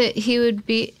think that he would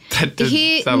be. That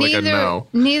doesn't sound like a no.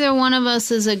 Neither one of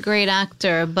us is a great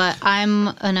actor, but I'm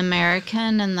an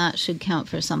American, and that should count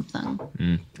for something.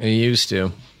 It used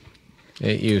to.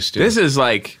 This is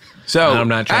like so. I'm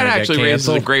not trying that to get actually raises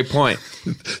a canceled. great point.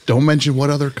 Don't mention what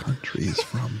other country he's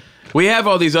from. We have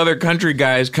all these other country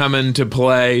guys coming to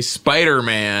play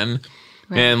Spider-Man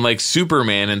and like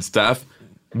Superman and stuff.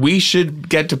 We should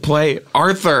get to play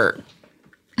Arthur.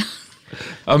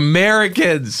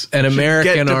 Americans, An should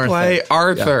American get to Arthur. play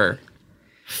Arthur.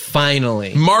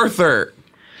 Finally. Martha.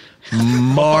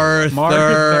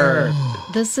 Martha.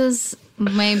 This is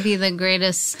maybe the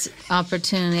greatest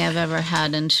opportunity I've ever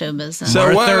had in show business.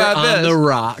 So what Arthur about on this? the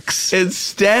rocks.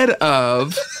 Instead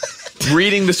of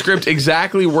reading the script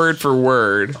exactly word for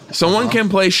word, someone can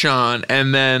play Sean,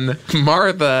 and then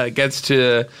Martha gets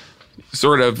to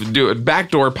sort of do a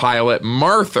backdoor pilot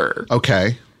Martha.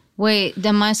 Okay. Wait,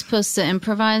 am I supposed to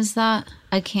improvise that?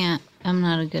 I can't. I'm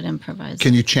not a good improviser.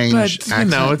 Can you change But you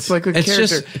accent? know, it's like a It's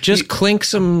character. just clink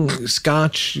some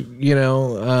scotch,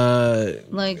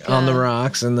 like on the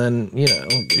rocks, and then yeah,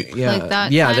 Like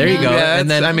that yeah. kind There you of? go. Yeah, and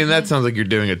then I mean, that sounds like you're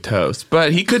doing a toast,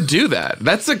 but he could do that.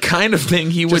 That's the kind of thing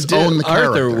he would Just do. own the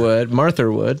Arthur character. would,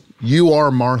 Martha would. You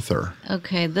are Martha.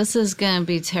 Okay, this is gonna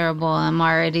be terrible. I'm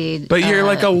already. But you're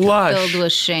like a lush. filled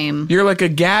with shame. You're like a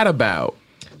gadabout.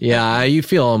 Yeah, you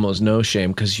feel almost no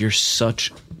shame because you're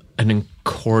such an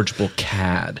incorrigible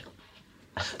cad.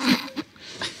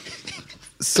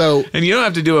 So And you don't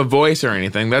have to do a voice or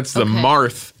anything. That's the Okay.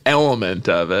 Marth element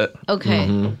of it.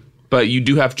 Okay, But you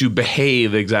do have to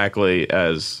behave exactly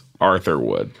as Arthur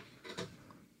would.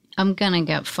 I'm gonna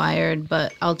get fired,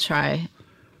 but I'll try.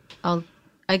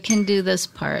 I can do this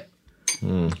part.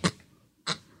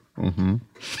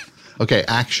 okay,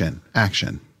 action,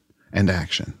 and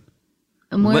action.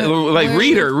 And where- Like where-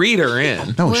 read her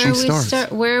in. No, Where she are we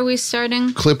starts. Where are we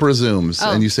starting? Clip resumes,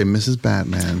 Oh. and you say Mrs.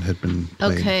 Batman had been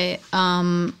played. Okay.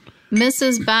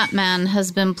 Mrs. Batman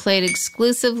has been played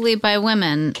exclusively by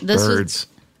women. This Birds. was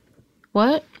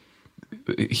what?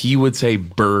 He would say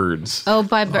birds. Oh,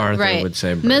 by Arthur right. would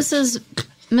say birds.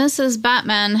 Mrs.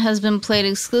 Batman has been played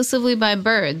exclusively by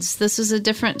birds. This was a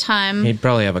different time. He'd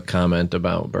probably have a comment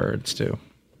about birds too.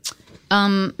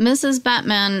 Mrs.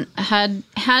 Batman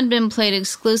had been played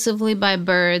exclusively by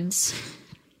birds.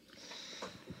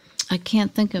 I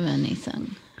can't think of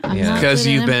anything. I'm Yeah. not Because good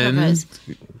at you've been- improvise.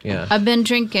 Yeah, I've been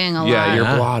drinking a Yeah, lot. you're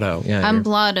Ah. blotto. Yeah, I'm you're,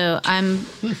 blotto. I'm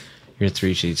you're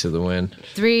 3 sheets of the wind.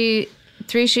 three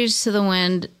sheets to the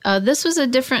wind. This was a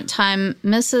different time.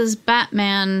 Mrs.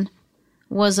 Batman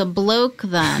was a bloke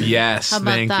then. Yes, How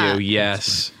about thank that? you.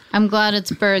 Yes. I'm glad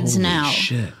it's birds now.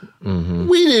 Shit.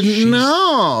 We didn't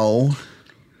know.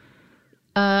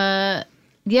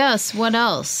 Yes. What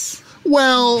else?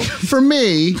 Well, for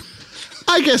me,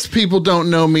 I guess people don't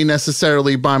know me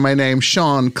necessarily by my name,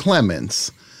 Sean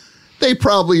Clements. They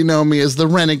probably know me as the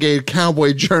renegade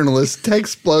cowboy journalist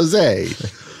Tex Blase.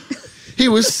 He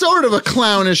was sort of a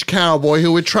clownish cowboy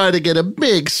who would try to get a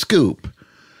big scoop.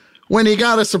 When he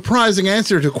got a surprising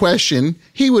answer to a question,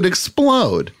 he would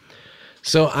explode.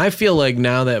 So I feel like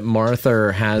now that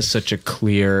Martha has such a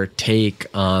clear take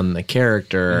on the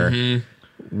character,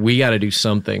 we got to do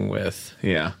something with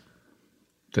Yeah.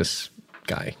 this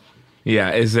guy.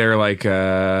 Yeah, is there like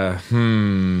a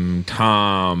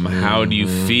Tom, how do you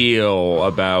feel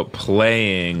about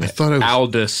playing thought it was-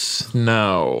 Aldous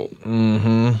Snow?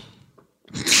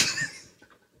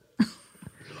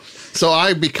 So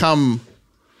I become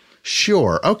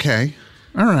sure. Okay.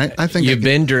 All right. I think You've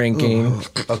been drinking.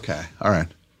 Okay. All right.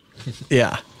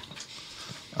 Yeah.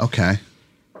 Okay.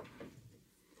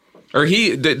 Or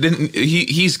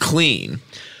he's clean.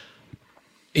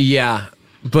 Yeah.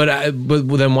 But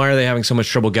then why are they having so much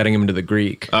trouble getting him to the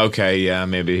Greek? Okay, yeah,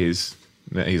 maybe he's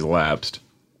lapsed.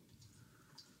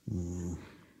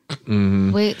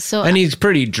 Wait, so And he's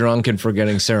pretty drunk and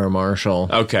forgetting Sarah Marshall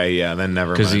Okay, yeah, then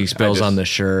never mind. because he spills I just- on the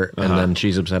shirt and then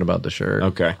she's upset about the shirt.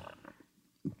 Okay.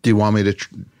 Do you want me to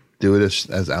do it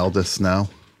as Aldous Snow?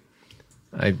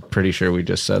 I'm pretty sure we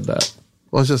just said that.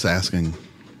 Well, I was just asking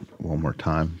one more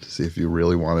time to see if you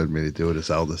really wanted me to do it as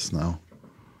Aldous Snow.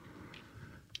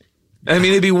 I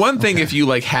mean, it'd be one thing if you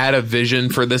like had a vision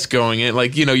for this going in,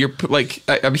 like, you know, you're like,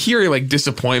 I'm hearing like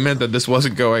disappointment that this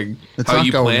wasn't going It's how not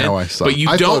you going planned, how I saw but it. you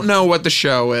I don't thought- know what the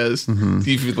show is.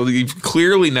 You've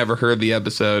clearly never heard the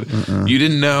episode. You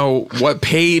didn't know what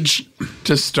page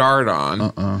to start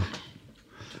on.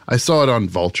 I saw it on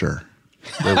Vulture.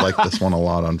 They like this one a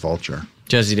lot on Vulture.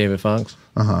 Jesse David Fox.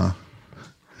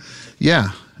 Yeah.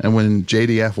 And when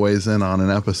JDF weighs in on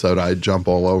an episode, I jump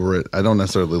all over it. I don't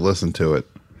necessarily listen to it.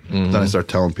 Then I start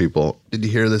telling people, did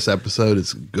you hear this episode?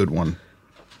 It's a good one.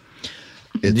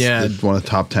 It's one of the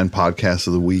top 10 podcasts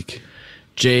of the week.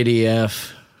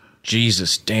 JDF.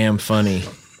 Jesus, damn funny.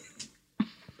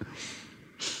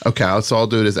 Okay, so I'll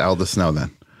do it as Aldous Snow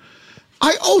then.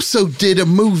 I also did a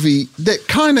movie that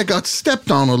kind of got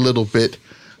stepped on a little bit,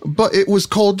 but it was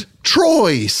called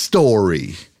Troy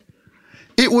Story.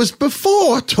 It was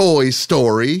before Toy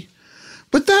Story,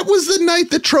 but that was the night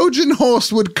the Trojan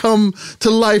horse would come to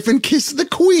life and kiss the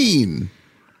queen.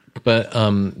 But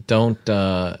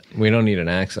we don't need an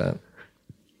accent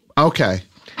Okay.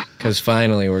 because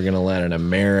finally we're going to let an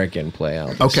American play out.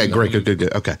 this Okay, snow. great,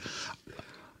 good. Okay.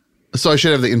 So I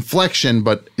should have the inflection,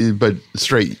 but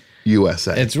straight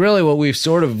USA. It's really what we've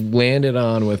sort of landed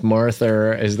on with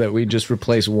Martha is that we just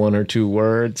replace one or two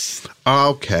words.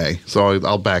 Okay, so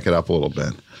I'll back it up a little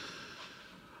bit.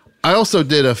 I also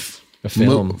did a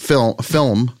film.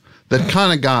 film that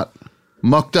kind of got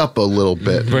mucked up a little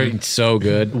bit, It's so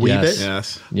good. Yes.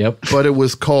 Yes. Yep. but it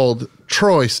was called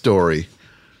Troy Story.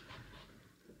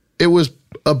 It was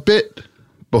a bit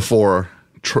before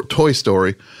Toy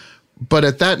Story, but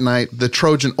at that night, the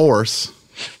Trojan horse.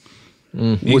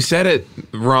 You said it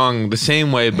wrong the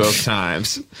same way both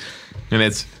times.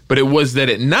 But it was that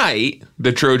at night,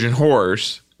 the Trojan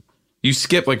horse, you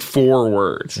skip like 4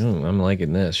 words. Ooh, I'm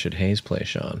liking this. Should Hayes play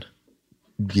Sean?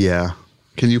 Yeah,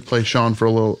 can you play Sean for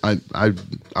a little?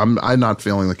 I'm not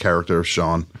feeling the character of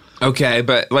Sean. Okay,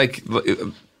 but like,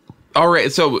 all right.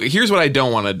 So here's what I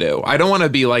don't want to do. I don't want to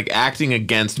be like acting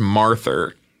against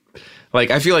Martha. Like,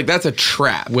 I feel like that's a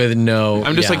trap. With no.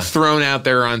 I'm just yeah. like thrown out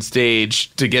there on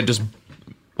stage to get just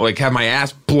like have my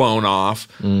ass blown off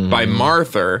by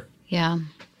Martha, yeah.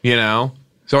 you know?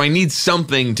 So I need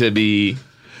something to be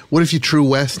What if you True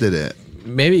Wested it?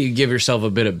 Maybe you give yourself a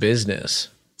bit of business.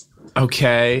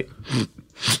 okay.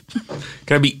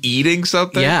 Can I be eating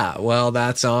something? Yeah, well,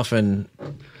 that's often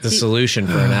the solution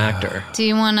for an actor. Do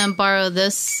you want to borrow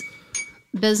this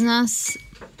business?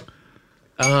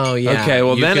 Oh yeah. Okay,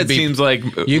 well You then could it be- seems like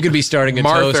you could be starting a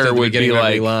toast at Martha the would beginning be of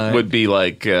every like line. would be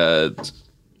like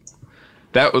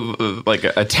that was like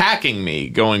attacking me,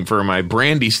 going for my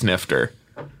brandy snifter.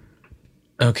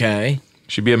 Okay.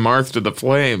 Should be a Martha to the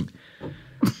flame.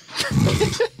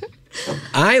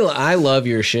 I love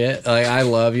your shit. Like I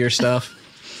love your stuff.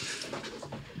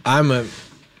 I'm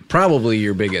probably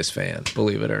your biggest fan,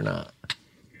 believe it or not.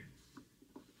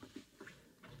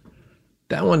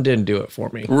 That one didn't do it for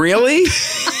me. Really?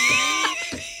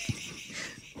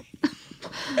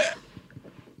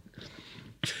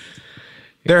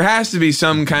 There has to be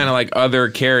some kind of like other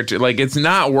character. Like, it's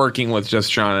not working with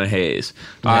just Sean and Hayes.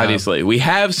 Obviously, we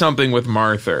have something with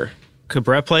Martha. Could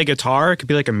Brett play guitar? It could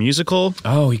be like a musical.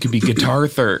 Oh, he could be Guitar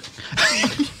Third.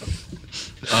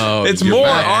 Oh, It's you're more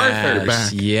back. Arthur.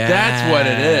 back. Yeah, That's what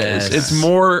it is. It's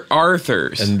more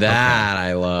Arthur's. and that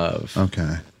I love.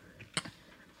 Okay.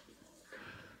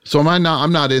 So I'm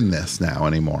not in this now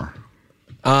anymore.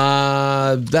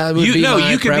 That would be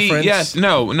my you could preference. be. Yes,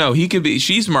 no. He could be.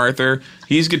 She's Martha.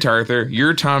 He's Guitarther.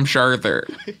 You're Tom Sharther.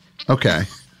 Okay.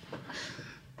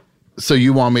 So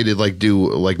you want me to like do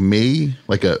like me,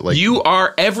 like You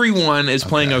are. Everyone is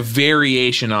playing a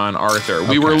variation on Arthur.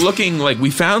 We were looking like we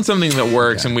found something that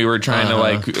works, and we were trying to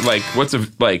like what's a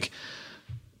like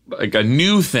a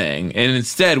new thing, and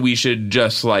instead we should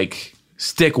just like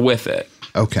stick with it.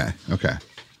 Okay.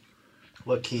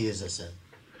 What key is this in?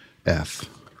 F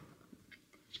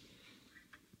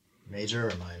Major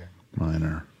or minor?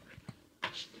 minor.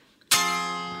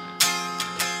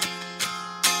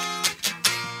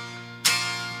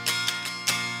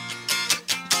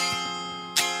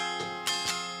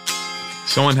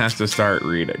 Someone has to start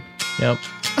reading. Yep.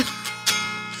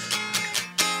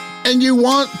 And you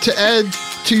want to add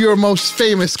to your most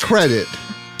famous credit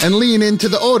and lean into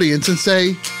the audience and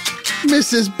say,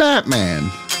 Mrs. Batman.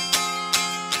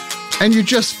 And you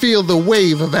just feel the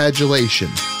wave of adulation.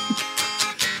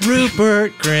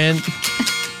 Rupert Grint.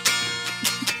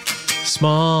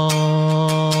 Small.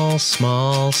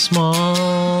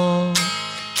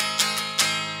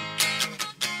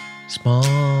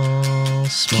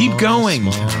 Keep going.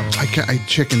 I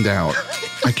chickened out.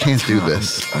 I can't do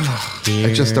this.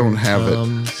 I just don't have it.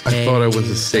 I thought I was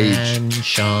a sage. And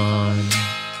Sean.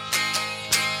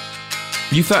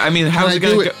 You thought? I mean, how's Can it I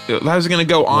gonna do go? How's it gonna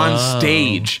go on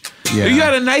stage? Yeah. You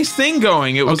had a nice thing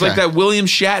going. It was Okay. like that William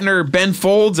Shatner Ben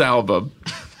Folds album.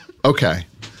 Okay.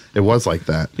 It was like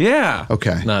that. Yeah.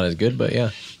 Okay. Not as good, but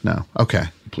yeah. No. Okay.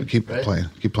 Keep playing.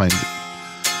 Keep playing.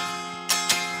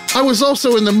 I was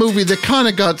also in the movie that kind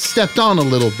of got stepped on a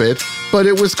little bit, but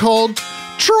it was called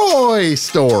Troy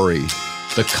Story.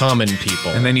 The common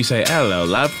people. And then you say, "Hello,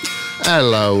 love."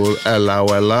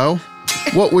 Hello.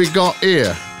 What we got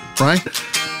here, right?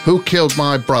 Who killed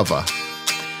my brother?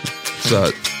 So,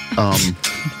 it's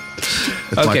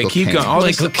Okay, Michael keep Caine. going. All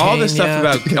this Michael stuff Caine,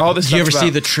 about all this Did stuff. you ever see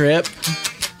about- The Trip?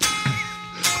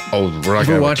 Oh, we're not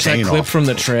Ever gonna watch that Caine clip off. from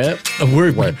The Trip?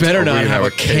 We What? better Are we not gonna have have a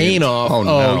a cane cane? off. Oh,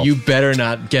 no. You better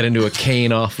not get into a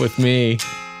cane off with me.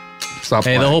 Stop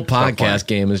Hey, the playing. whole Stop podcast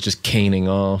game is just caning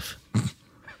off. playing.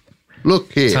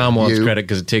 Look here. Tom wants you. credit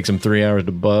because it takes him 3 hours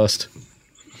to bust.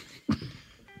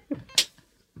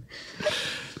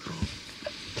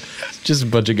 It's just a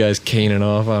bunch of guys caning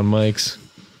off on mics.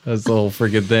 That's the whole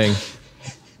freaking thing.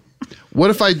 What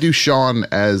if I do Sean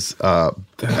as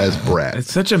Brad?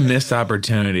 It's such a missed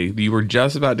opportunity. You were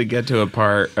just about to get to a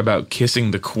part about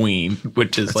kissing the queen,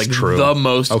 which is like true. the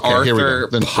most Okay, here we go. Arthur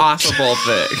Then- possible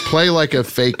thing. Play like a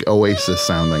fake Oasis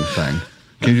sounding thing.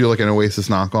 Can you do like an Oasis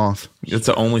knockoff? It's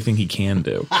the only thing he can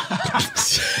do.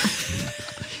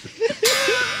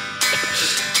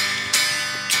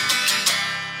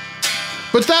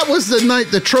 But that was the night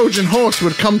the Trojan horse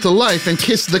would come to life and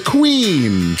kiss the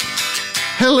queen,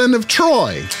 Helen of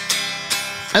Troy.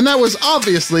 And that was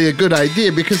obviously a good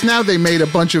idea because now they made a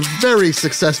bunch of very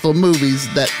successful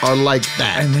movies that are like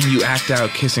that. And then you act out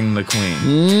kissing the queen.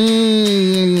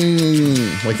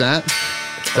 Like that?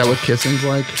 Is that what kissing's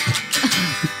like?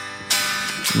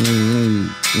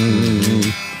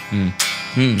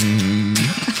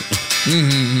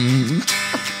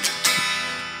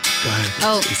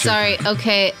 Oh, sorry.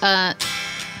 Okay.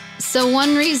 So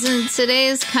one reason today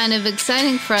is kind of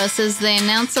exciting for us is they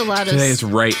announce a lot of. Today is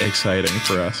right exciting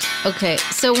for us. Okay,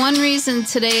 so one reason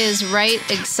today is right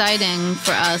exciting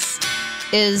for us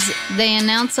is they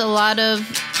announce a lot of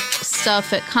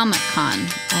stuff at Comic-Con.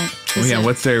 Oh, yeah,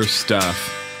 what's their stuff?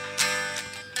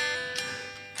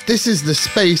 This is the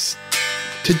space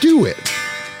to do it.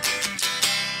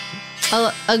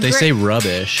 They say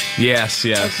rubbish. Yes.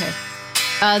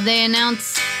 Okay. They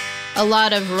announce a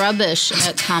lot of rubbish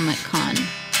at Comic-Con.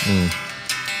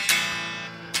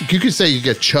 You could say you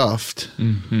get chuffed.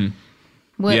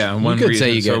 What? Yeah, one could reason.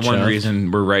 say you get so one chuffed.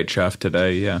 reason we're right chuffed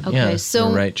today. Yeah. Okay, Yeah, so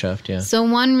we're right chuffed, yeah. So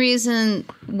one reason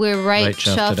we're right, Right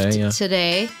chuffed chuffed today,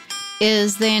 today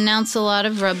is they announce a lot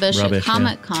of rubbish at Rubbish, yeah.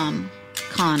 Comic-Con.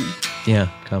 Yeah,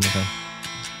 Comic-Con.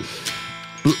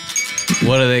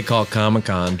 What do they call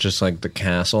Comic-Con? Just like the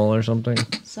castle or something?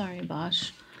 Sorry,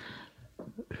 Bosch.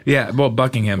 Yeah, well,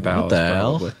 Buckingham Palace. the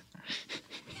hell? probably.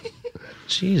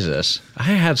 Jesus. I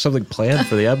had something planned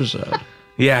for the episode.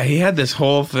 Yeah, he had this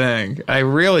whole thing. I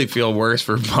really feel worse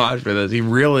for Bosch for this. He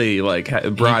really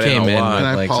brought He in came a in lot. with, And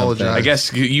I like, apologize. something. I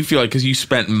guess you feel like because you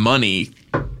spent money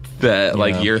that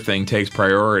like Yeah. your thing takes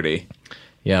priority.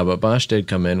 Yeah, but Bosch did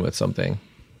come in with something.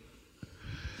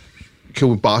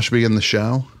 Could Bosch be in the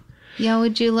show? Yeah,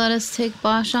 would you let us take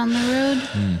Bosch on the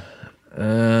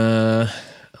road?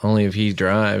 Only if he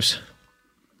drives.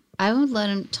 I would let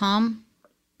him. Tom.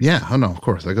 Yeah. Oh, no, of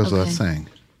course. That goes without Okay. saying.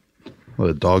 Let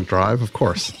a dog drive? Of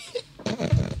course.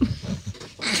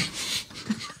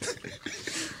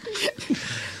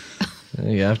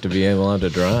 You have to be able to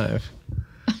drive.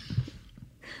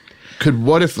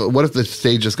 What if the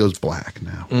stage just goes black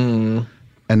now?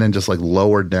 And then just like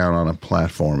lowered down on a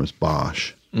platform is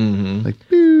Bosch. Like,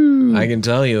 boo. I can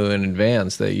tell you in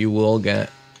advance that you will get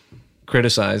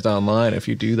criticized online if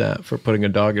you do that for putting a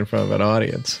dog in front of an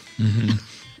audience.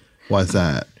 Why's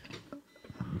that?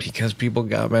 Because people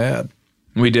got mad.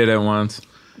 We did it once.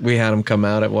 We had him come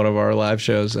out at one of our live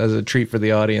shows as a treat for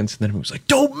the audience, and then he was like,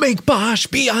 "Don't make Bosch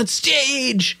be on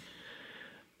stage."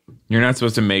 You're not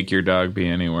supposed to make your dog be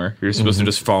anywhere. You're supposed to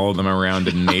just follow them around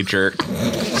in nature.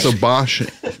 So Bosch,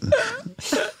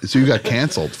 so you got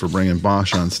canceled for bringing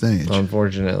Bosch on stage.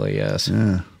 Unfortunately, yes.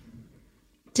 Yeah.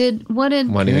 What did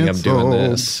Why do you think I'm doing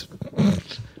Canceled. this?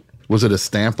 Was it a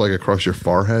stamp like across your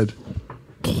forehead?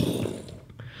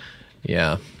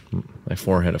 Yeah, my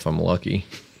forehead if I'm lucky.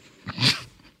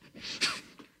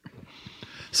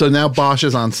 So now Bosch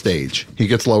is on stage. He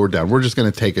gets lowered down. We're just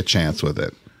going to take a chance with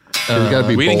it. You gotta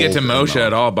be We didn't get to bold Moshe and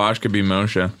at all. Bosch could be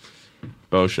Moshe.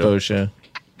 Bosha. Bosha.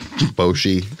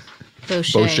 Boshi.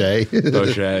 Boucher? Boshe.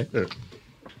 Boshe.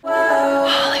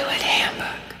 Hollywood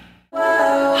Handbook.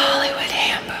 Hollywood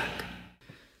Handbook.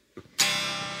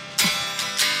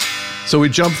 So we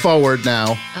jump forward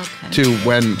now Okay. to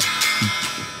when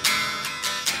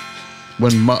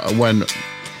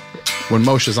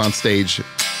Moshe's on stage.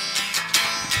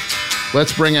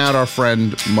 Let's bring out our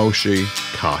friend Moshe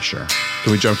Kasher.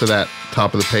 Can we jump to that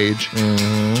top of the page?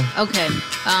 Okay.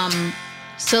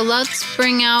 So let's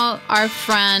bring out our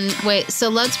friend. So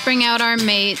let's bring out our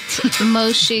mate,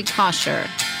 Moshe Kasher.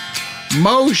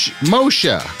 Moshe.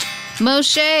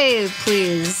 Moshe,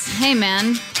 please. Hey,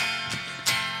 man.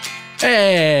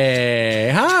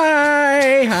 Hey,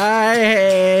 hi,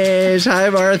 Hayes, hi,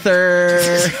 Arthur,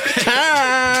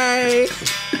 hi,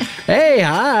 hey,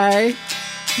 hi.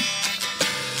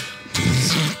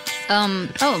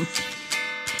 Oh.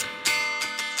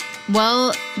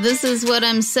 Well, this is what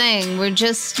I'm saying. We're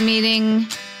just meeting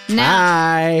now.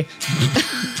 Hi.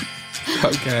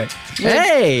 Okay.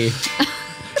 Hey.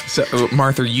 So,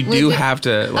 Martha, you do With- have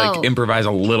to improvise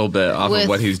a little bit off With- of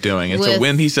what he's doing. And so with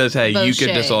when he says, hey, you could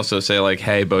Boshe. just also say, like,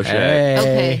 hey, Boshe. Hey.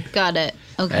 Okay, got it.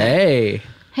 Okay. Hey.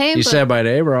 Hey, You said my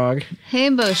name wrong. Hey,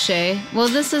 Boshe. Well,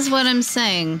 this is what I'm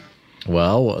saying.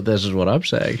 Well, this is what I'm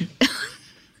saying.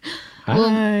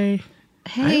 Hi.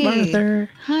 Hey. Hi, Arthur.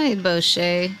 Hi,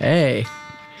 Boshe. Hey.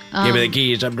 Give me the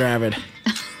keys. I'm driving.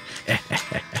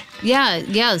 Yeah,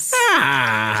 yes.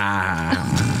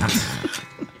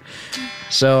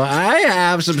 So I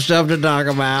have some stuff to talk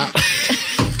about.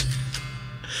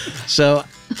 So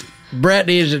Brett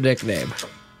needs a nickname.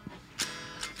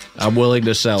 I'm willing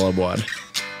to sell him one.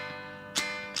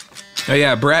 Oh,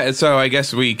 yeah, Brett. So I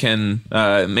guess we can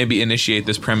maybe initiate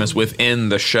this premise within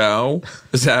the show.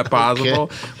 Is that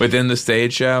possible? Within the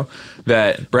stage show?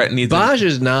 That Brett needs Bosch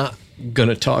is not going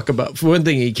to talk about, for one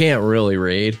thing, he can't really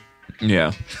read.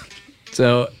 Yeah.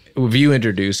 So if you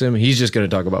introduce him, he's just going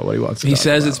to talk about what he wants to He talk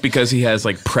says about. it's because he has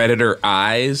like predator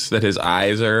eyes, that his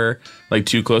eyes are like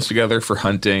too close together for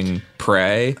hunting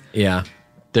prey. Yeah,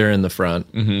 they're in the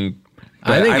front. But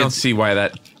I think I don't it's- see why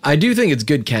that. I do think it's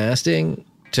good casting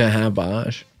to have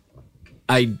Bosch.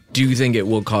 I do think it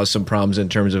will cause some problems in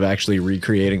terms of actually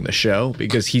recreating the show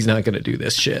because he's not going to do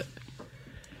this shit.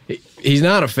 He's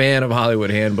not a fan of Hollywood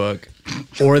Handbook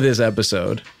or this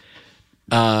episode.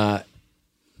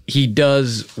 He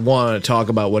does want to talk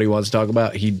about what he wants to talk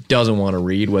about. He doesn't want to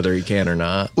read whether he can or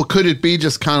not. Well, could it be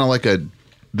just kind of like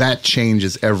that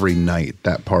changes every night,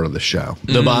 that part of the show?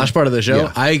 The Bosch part of the show,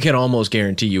 Yeah. I can almost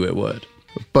guarantee you it would.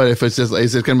 But if it's just,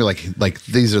 is it going to be like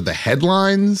these are the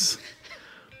headlines?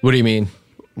 What do you mean?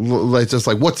 Like just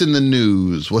like what's in the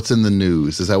news? What's in the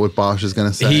news? Is that what Bosch is going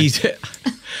to say? He's.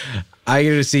 I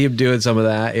get to see him doing some of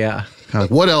that. Yeah. Kind of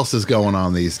like, what else is going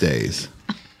on these days?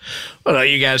 Well,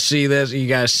 you guys see this? You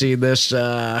guys see this?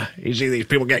 You see these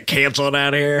people get canceled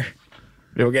out here?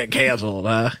 People get canceled,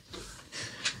 huh?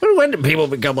 When do people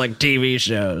become like TV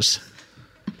shows?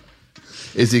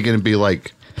 Is he going to be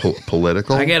like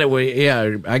political? I get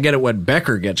it. I get it when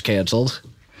Becker gets canceled.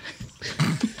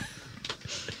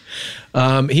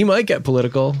 He might get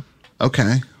political.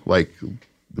 Okay. Like,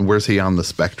 where's he on the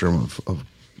spectrum of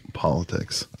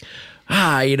politics?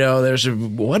 There's a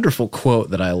wonderful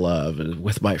quote that I love.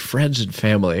 With my friends and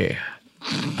family,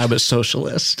 I'm a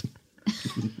socialist.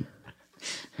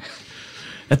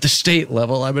 At the state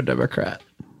level, I'm a Democrat.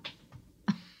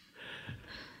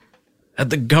 At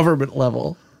the government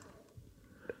level,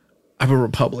 I'm a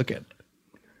Republican.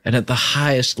 And at the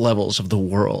highest levels of the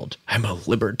world, I'm a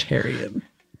libertarian.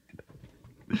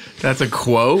 That's a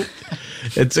quote?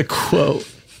 It's a quote.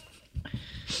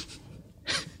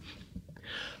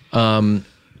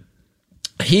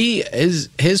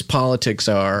 His politics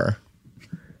are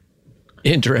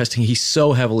interesting. He's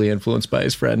so heavily influenced by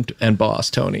his friend and boss,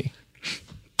 Tony.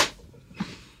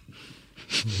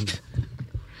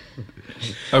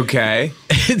 Okay.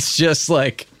 It's just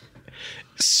like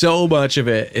so much of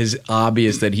it is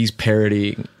obvious that he's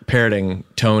parroting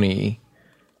Tony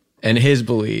and his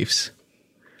beliefs.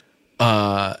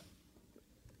 And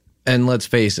let's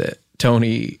face it,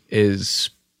 Tony is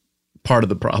part of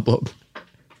the problem.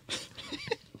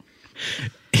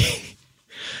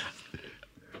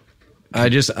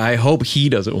 I hope he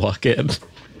doesn't walk in.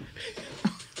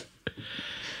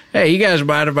 Hey, you guys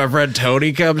mind if my friend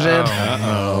Tony comes in?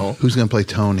 Uh-oh. Who's going to play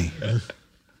Tony?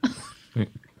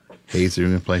 Hayes, you're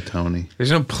going to play Tony.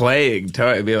 There's no playing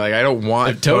Tony. It'd be like, I don't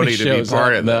want Tony to be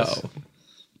part of this.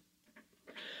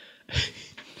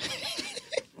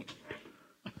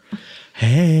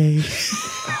 Hey.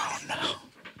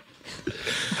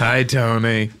 Hi,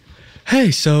 Tony.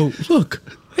 Hey, so look.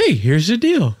 Hey, here's the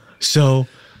deal. So,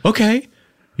 okay,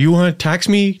 you want to tax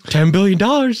me $10 billion?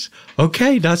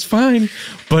 Okay, that's fine.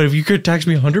 But if you could tax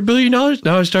me $100 billion,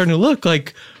 now it's starting to look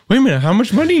like, wait a minute, how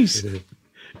much money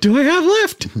do I have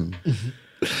left?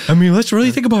 I mean, let's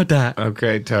really think about that.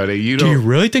 Okay, Tony. Do you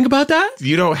really think about that?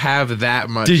 You don't have that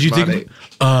much Did you money.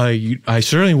 think? I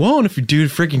certainly won't if you do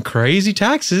freaking crazy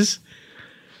taxes.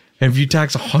 And if you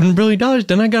tax $100 billion,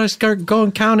 then I gotta start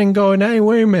counting, going, hey,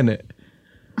 wait a minute.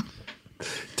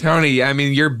 Tony, I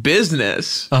mean, your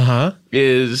business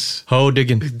is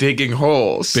digging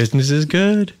holes. Business is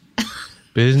good.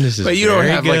 Business is But you don't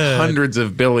have good. like hundreds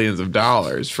of billions of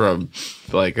dollars from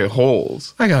like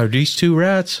holes. I got these 2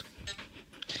 rats.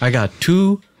 I got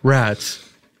 2 rats.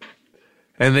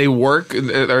 And they work,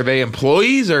 are they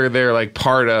employees or they're like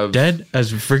part of? Dead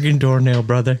as a freaking doornail,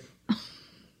 brother.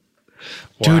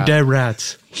 2 Wow. dead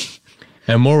rats.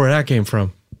 And more where that came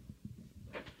from.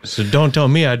 So don't tell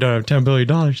me I don't have $10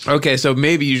 billion. Okay, so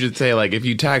maybe you should say like, if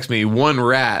you tax me 1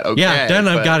 rat, okay. Yeah, then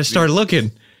I've but got to start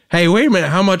looking. Hey, wait a minute.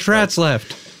 How much rats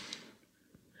left?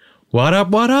 What up?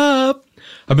 What up?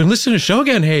 I've been listening to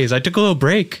Shogun Hayes. I took a little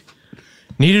break.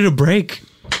 Needed a break.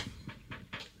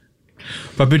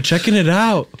 But I've been checking it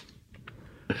out.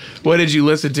 What did you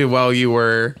listen to while you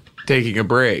were taking a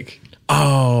break?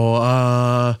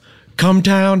 Oh, Come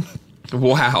Town.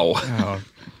 Wow. Oh,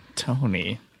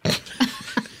 Tony.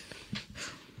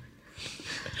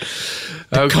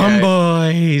 Okay. Come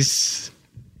Boys.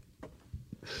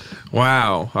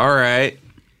 Wow. All right.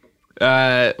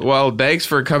 Well, thanks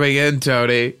for coming in,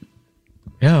 Tony.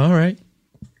 Yeah, all right.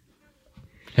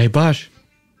 Hey, Bosh.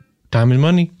 Time is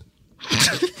money.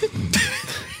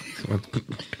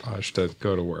 Gosh, to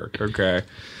go to work. Okay.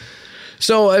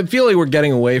 So I feel like we're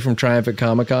getting away from Triumph at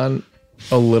Comic-Con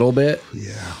a little bit.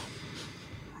 Yeah.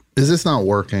 Is this not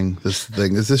working? This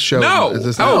thing? Is this show? No. Is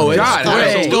this Oh, not-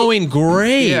 God. It's going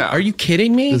great. Yeah. Are you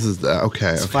kidding me? This is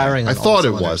okay. It's okay. firing I on thought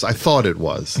all it was. I thought it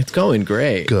was It's going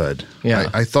great. good. Yeah.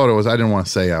 I thought it was. I didn't want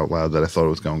to say out loud that I thought it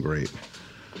was going great.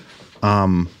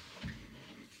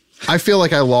 I feel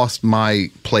like I lost my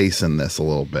place in this a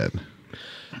little bit.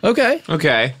 Okay.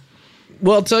 Okay.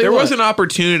 Well, I'll tell you There what. was an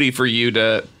opportunity for you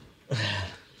to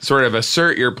sort of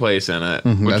assert your place in it,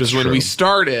 which that's was when we true.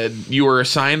 started, you were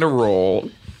assigned a role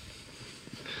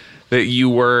that you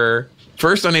were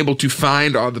first unable to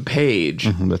find on the page,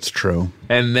 That's true.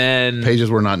 and then Pages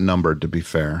were not numbered, to be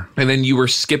fair. you were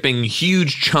skipping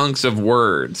huge chunks of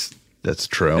words That's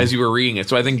true. as you were reading it.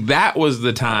 So I think that was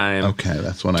the time okay,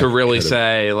 that's when to I really could've-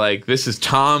 say, like, this is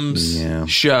Tom's Yeah.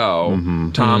 show,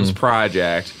 Tom's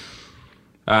project.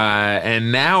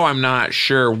 And now I'm not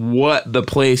sure what the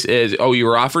place is. Oh, you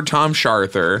were offered Tom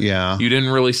Sharther. Yeah. You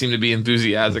didn't really seem to be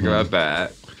enthusiastic about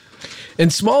that. In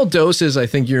small doses, I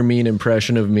think your mean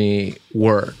impression of me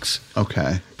works.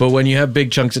 Okay. But when you have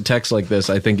big chunks of text like this,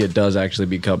 I think it does actually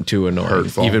become too annoying.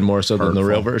 Hurtful. Even more so than the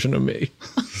real Hurtful. version of me.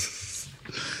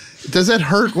 Does it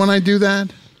hurt when I do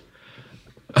that?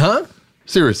 Huh?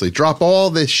 Seriously, drop all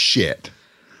this shit.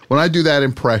 When I do that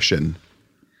impression,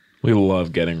 We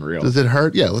love getting real. does it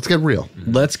hurt? Yeah, let's get real.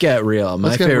 Let's get real. My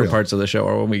Let's get favorite real. parts of the show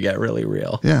are when we get really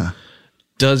real. Yeah.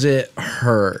 Does it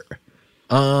hurt?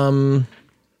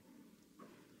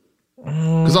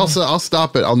 Because I'll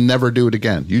stop it. I'll never do it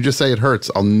again. You just say it hurts.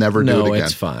 I'll never do it No, again.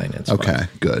 it's fine. It's Okay, fine.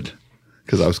 good.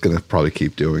 Because I was going to probably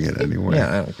keep doing it anyway. Yeah,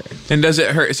 I don't care. And does it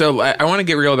hurt? So I want to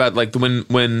get real about, like, when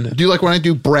Do you like when I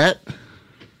do Brett?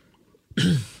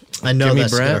 I know Give me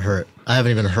that's Brett. gonna hurt. I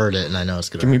haven't even heard it, and I know it's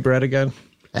gonna Give me hurt. bread again.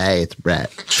 Hey, it's Brett.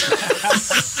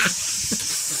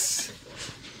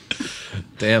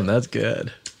 Damn, that's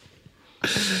good.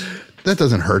 That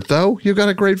doesn't hurt, though. You've got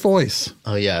a great voice.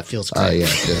 Oh, yeah, it feels great. Oh, yeah,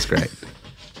 that's great.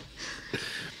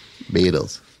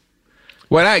 Beatles.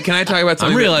 Can I talk about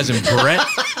something? I'm realizing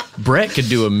Brett could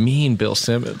do a mean Bill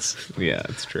Simmons. Yeah,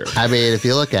 it's true. I mean, if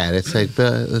you look at it, it's like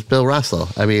it's Bill Russell.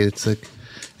 I mean, it's like,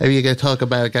 I mean, you're going to talk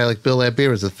about a guy like Bill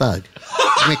Laimbeer as a thug.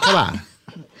 I mean, come on.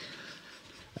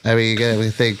 I mean, you're going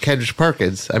to think Kendrick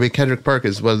Perkins. I mean, Kendrick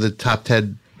Perkins, one of the top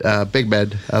 10 big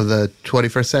men of the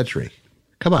 21st century.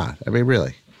 Come on. I mean,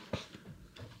 really.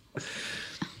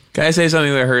 Can I say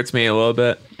something that hurts me a little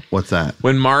bit? What's that?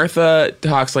 When Martha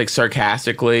talks like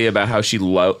sarcastically about how she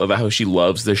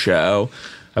loves the show,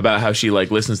 about how she like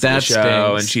listens to the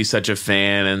show and she's such a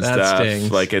fan and That stuff.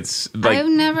 stings. Like it's like I've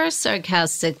never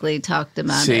sarcastically talked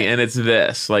about see, it. and it's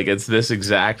this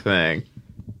exact thing.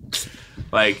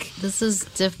 Like This is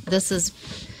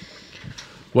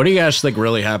What do you guys think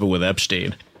really happened with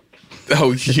Epstein?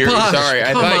 oh, you're Bosh, sorry.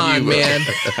 come on, man.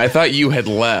 I thought you had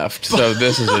left. So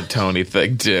this is a Tony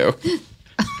thing too.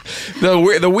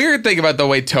 The weird thing about the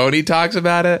way Tony talks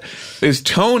about it is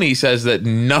Tony says that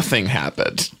nothing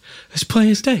happened. It's plain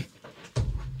as day.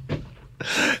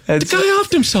 And The guy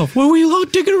offed himself. What were you all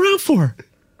digging around for?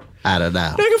 I don't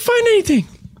know. I can find anything.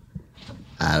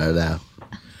 I don't know.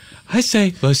 I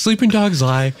say, let sleeping dogs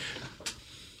lie.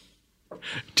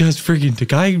 Just freaking the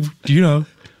guy,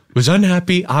 was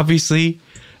unhappy, obviously.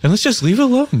 And let's just leave it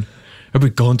alone. I've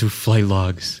been going through flight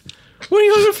logs. What are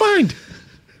you going to find?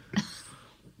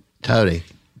 Tony,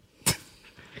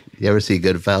 you ever see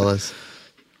Goodfellas?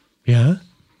 Yeah?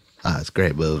 Oh, it's a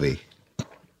great movie.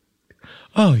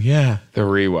 Oh, yeah. the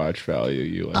rewatch value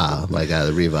you like. Oh, my God,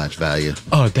 the rewatch value.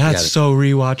 Oh, that's Got it. so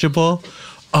rewatchable.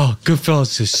 Oh,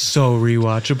 Goodfellas is so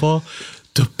rewatchable.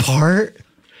 The part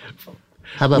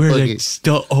How about where Boogie?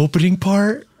 the opening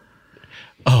part.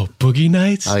 Oh, Boogie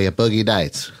Nights. Oh, yeah, Boogie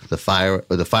Nights. The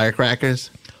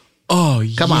firecrackers. Oh,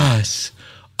 Come on. yes.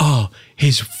 Oh,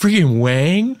 his freaking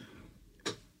Wang.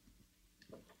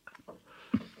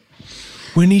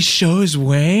 When he shows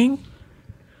Wang.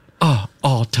 Oh,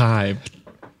 all time.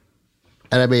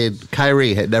 And I mean,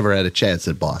 Kyrie had never had a chance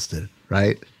in Boston,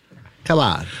 right? Come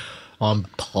on. I'm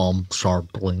Tom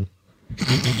Sharpling.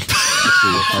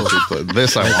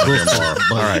 This I want to hear more.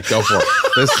 All right, go for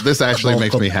it. This actually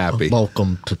makes me happy.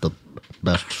 Welcome to the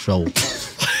best show.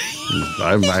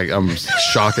 I'm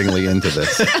shockingly into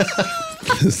this.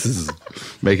 This is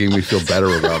making me feel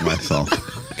better about myself.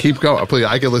 Keep going, please.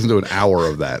 I could listen to an hour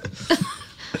of that.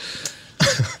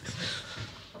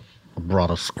 I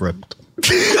brought a script.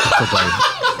 Today.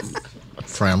 A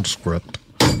transcript.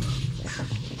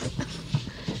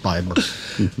 Bible.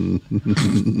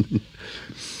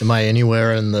 Am I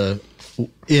anywhere in the Oh,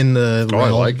 I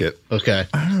realm? like it. Okay.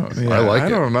 I like I it.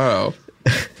 don't know.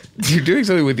 You're doing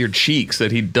something with your cheeks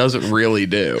that he doesn't really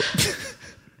do.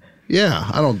 Yeah,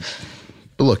 I don't.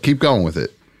 But look, keep going with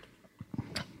it.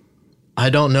 I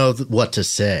don't know what to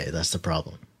say. That's the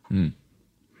problem.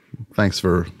 Thanks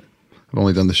for. I've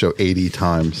only done the show 80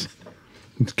 times.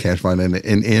 Can't find an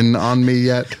in on me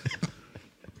yet.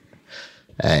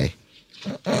 Hey,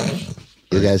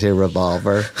 you guys hear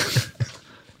Revolver?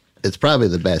 It's probably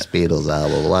the best Beatles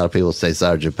album. A lot of people say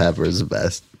Sgt. Pepper is the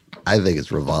best. I think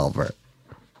it's Revolver.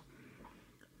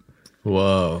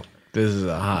 Whoa. This is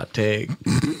a hot take.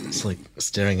 It's like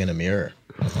staring in a mirror.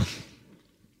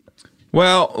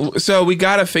 Well, so we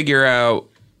got to figure out.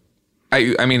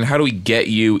 I mean, how do we get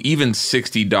you even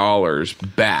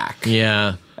 $60 back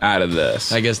Yeah. out of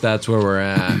this? I guess that's where we're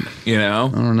at. You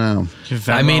know, I don't know.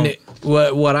 I mean,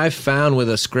 what I found with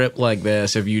a script like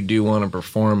this, if you do want to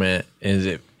perform it,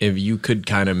 is if you could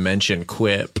kind of mention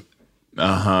Quip,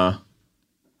 that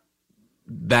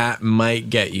might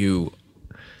get you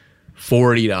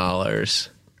 $40,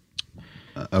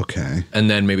 Okay. and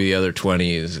then maybe the other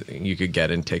 20 is you could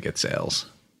get in ticket sales.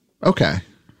 Okay.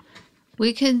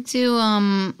 we could do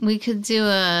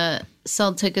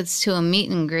sell tickets to a meet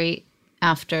and greet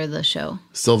after the show.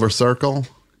 Silver Circle,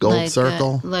 Gold Like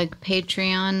Circle. like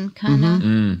Patreon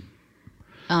kind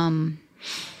of.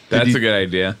 that's a good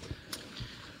idea.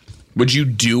 Would you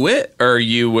do it, or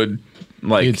you would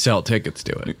like? You'd sell tickets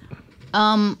to it.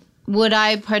 Would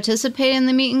I participate in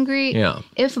the meet and greet? Yeah.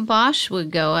 If Bosch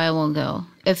would go, I will go.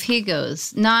 If he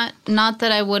goes, not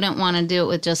that I wouldn't want to do it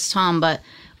with just Tom, but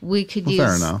we could use.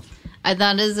 Fair enough.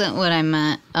 That isn't what I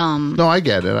meant. No, I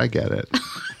get it.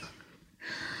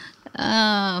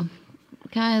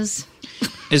 Guys,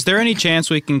 Is there any chance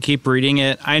we can keep reading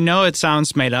it? I know it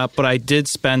sounds made up, but I did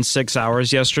spend 6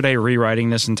 hours yesterday rewriting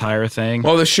this entire thing.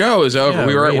 Well, the show is over. Yeah,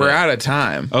 we're read it. out of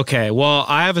time. Okay, well,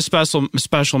 I have a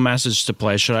special message to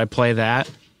play. Should I play that?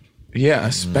 Yeah,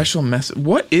 a special message.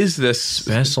 What is this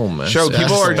Special message. show?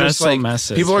 People are just Special like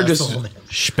message. people are just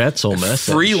Spätzle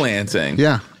message. freelancing.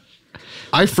 Yeah.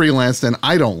 I freelanced and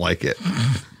I don't like it.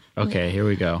 Okay, here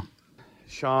we go.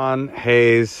 Sean,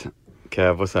 Hayes,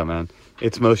 Kev, what's up, man?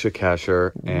 It's Moshe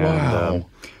Kasher, and Wow.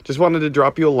 just wanted to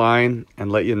drop you a line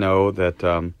and let you know that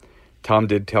Tom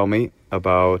did tell me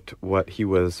about what he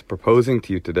was proposing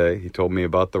to you today. He told me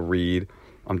about the read.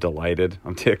 I'm delighted.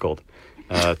 I'm tickled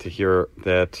to hear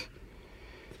that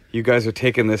you guys are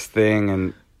taking this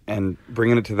thing and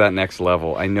bringing it to that next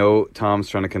level. I know Tom's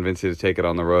trying to convince you to take it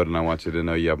on the road, and I want you to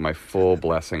know you have my full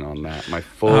blessing on that. My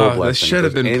full blessing. This should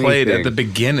have If there's been played at anything the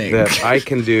beginning. that I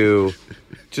can do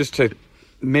just to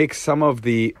make some of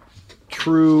the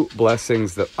true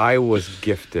blessings that I was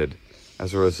gifted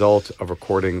as a result of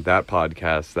recording that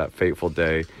podcast, that fateful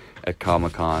day at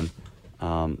Comic-Con.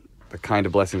 The kind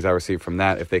of blessings I received from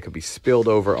that, if they could be spilled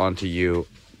over onto you,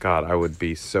 God, I would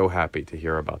be so happy to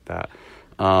hear about that.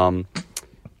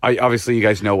 Obviously, you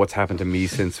guys know what's happened to me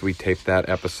since we taped that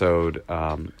episode.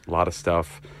 A lot of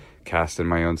stuff, casting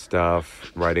my own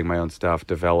stuff, writing my own stuff,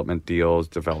 development deal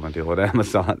at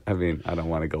Amazon. I mean, I don't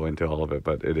want to go into all of it,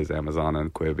 but it is Amazon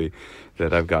and Quibi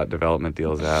that I've got development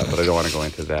deals at, but I don't want to go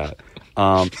into that.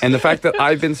 And the fact that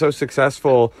I've been so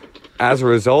successful as a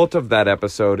result of that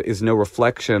episode is no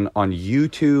reflection on you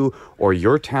two or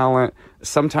your talent.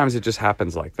 Sometimes it just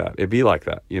happens like that. It'd be like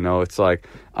that. You know, it's like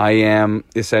I am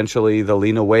essentially the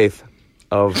Lena Waithe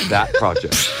of that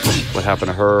project. What happened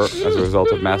to her as a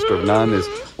result of Master of None is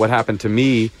what happened to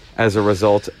me as a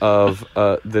result of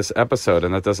this episode.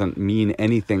 And that doesn't mean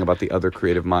anything about the other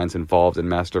creative minds involved in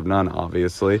Master of None,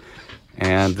 obviously.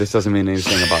 And this doesn't mean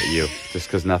anything about you. Just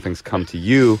because nothing's come to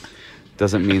you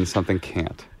doesn't mean something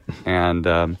can't. And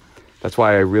that's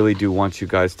why I really do want you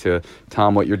guys to,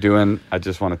 Tom, what you're doing, I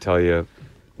just want to tell you,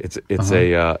 it's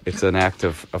an act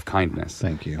of kindness.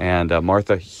 Thank you. And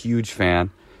Martha, huge fan.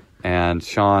 And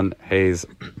Sean, Hayes,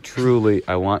 truly,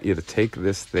 I want you to take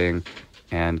this thing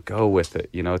and go with it.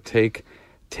 You know, take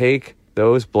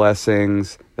those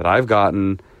blessings that I've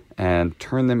gotten and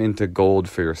turn them into gold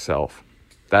for yourself.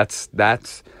 That's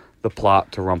the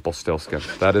plot to Rumpelstiltskin.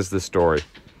 That is the story.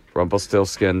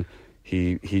 Rumpelstiltskin,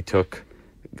 he took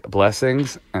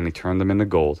blessings and he turned them into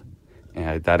gold.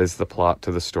 And that is the plot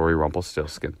to the story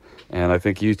Rumpelstiltskin. And I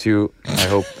think you two, I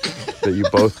hope that you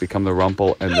both become the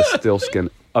Rumpel and the Stiltskin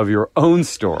of your own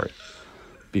story.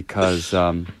 Because,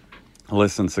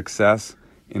 listen, success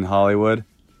in Hollywood,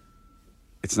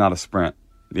 it's not a sprint.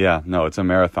 Yeah, no, it's a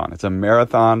marathon. It's a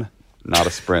marathon, not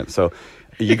a sprint. So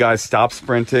you guys stop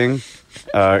sprinting,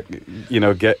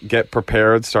 get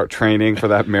prepared, start training for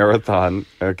that marathon,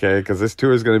 okay? Because this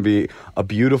tour is going to be a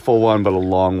beautiful one, but a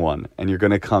long one, and you're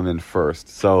going to come in first.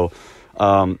 So,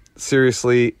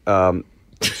 seriously,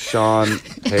 Sean,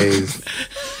 Hayes,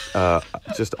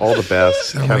 just all the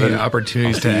best. So Kevin, many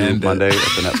opportunities I'll to see you end it. Monday at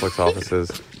the Netflix offices.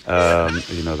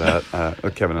 You know that.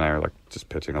 Kevin and I are like just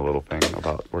pitching a little thing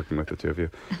about working with the two of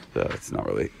you. It's not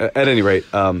really. At any rate,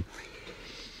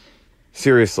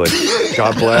 seriously,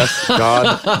 God bless the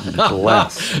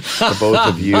both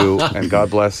of you, and God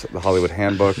bless the Hollywood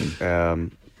Handbook.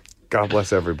 God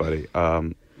bless everybody.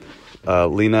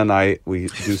 Lena and I, we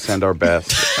do send our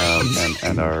best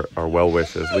and our well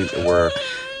wishes. We're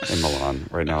in Milan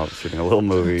right now shooting a little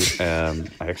movie.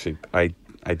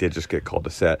 I did just get called to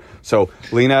set. So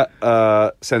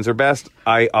Lena sends her best.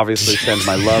 I obviously send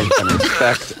my love and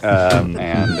respect,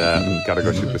 and got to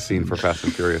go shoot the scene for Fast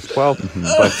and Furious 12.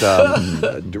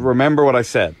 But remember what I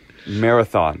said.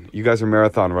 Marathon. You guys are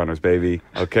marathon runners, baby.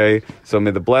 Okay? So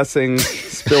may the blessings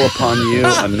spill upon you,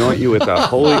 anoint you with that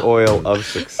holy oil of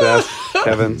success.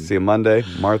 Kevin, see you Monday.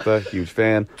 Martha, huge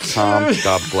fan. Tom,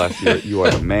 God bless you. You are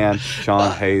the man.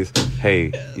 Sean, Hayes,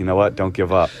 hey, you know what? Don't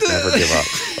give up. Never give up.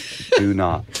 Do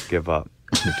not give up.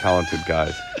 You're talented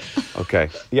guys. Okay.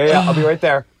 Yeah, I'll be right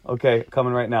there. Okay,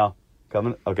 coming right now.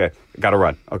 Coming. Okay, gotta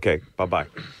run. Okay, bye-bye.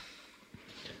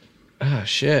 Oh,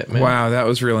 shit, man. Wow, that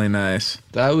was really nice.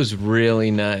 That was really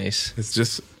nice. It's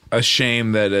just a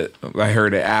shame that I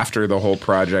heard it after the whole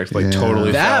project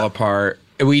totally That- fell apart.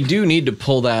 We do need to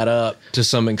pull that up to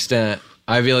some extent.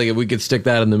 I feel like if we could stick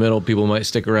that in the middle, people might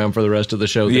stick around for the rest of the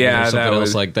show. thinking Yeah, of something that else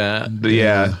would- like that.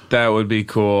 Yeah, that would be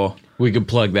cool. We could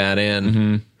plug that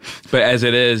in. But as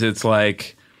it is, it's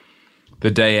like the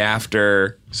day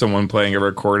after someone playing a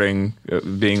recording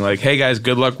being like, hey guys,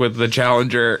 good luck with the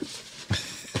Challenger.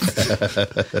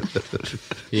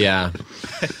 Yeah.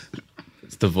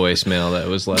 It's the voicemail that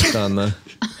was left on the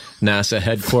NASA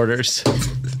headquarters.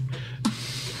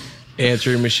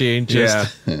 answering machine.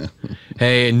 Just,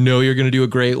 hey, I know you're going to do a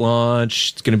great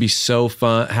launch. It's going to be so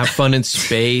fun. Have fun in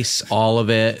space, all of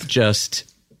it.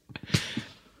 Just,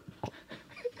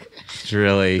 it's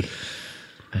really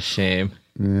a shame.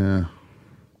 Yeah.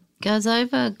 Guys, I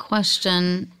have a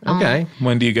question. Okay.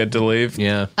 When do you get to leave?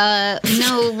 Yeah.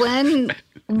 No, when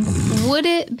would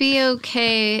it be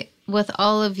okay with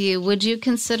all of you? Would you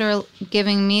consider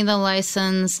giving me the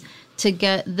license to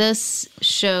get this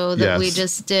show that we Yes.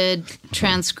 just did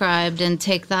transcribed and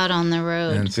take that on the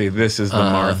road? And see, this is the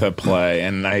Martha play,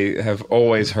 and I have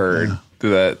always heard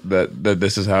that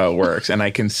this is how it works, and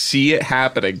I can see it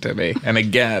happening to me. And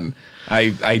again,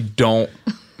 I don't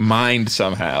mind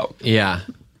somehow. Yeah.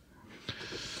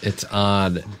 It's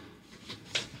odd.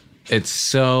 It's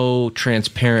so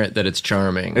transparent that it's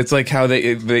charming. It's like how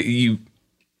you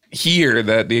hear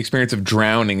that the experience of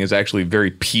drowning is actually very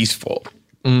peaceful.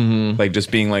 Mm-hmm. Like just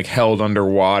being like held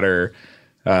underwater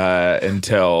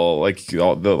until like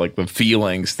all the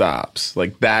feeling stops.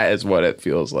 Like that is what it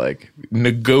feels like.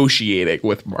 Negotiating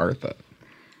with Martha.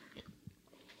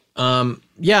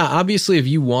 Yeah, obviously, if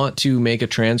you want to make a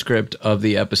transcript of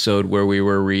the episode where we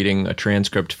were reading a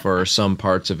transcript for some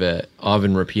parts of it,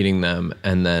 Oven repeating them,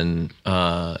 and then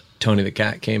Tony the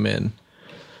Cat came in,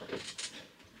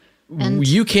 And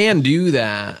you can do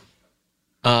that.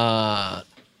 I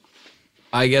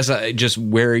guess just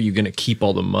where are you going to keep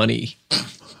all the money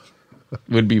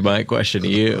would be my question to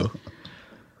you.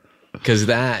 Because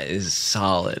that is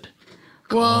solid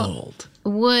gold.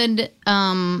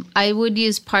 I would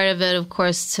use part of it, of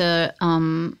course, to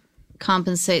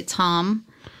compensate Tom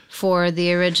for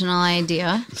the original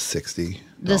idea. $60.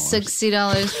 The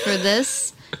 $60 for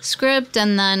this script,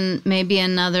 and then maybe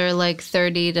another like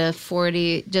 30 to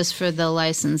 40 just for the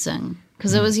licensing,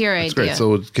 because it was your That's idea. great.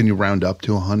 So can you round up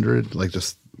to 100? Like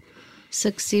just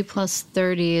 60 plus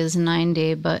 30 is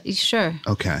 90, but sure,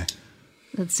 okay.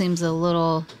 that seems a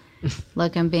little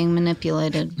like I'm being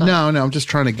manipulated. But No, I'm just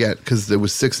trying to get, because it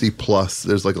was 60 plus.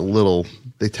 There's like a little,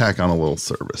 they tack on a little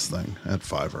service thing at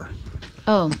Fiverr.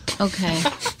 Oh, okay.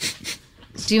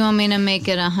 Do you want me to make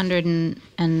it 100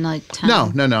 and like 10?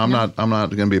 No. I'm not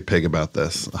going to be a pig about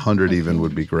this. 100 even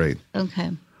would be great.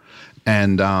 Okay.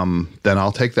 And then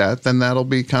I'll take that. Then that'll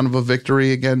be kind of a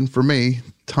victory again for me.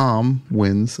 Tom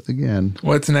wins again.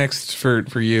 What's next for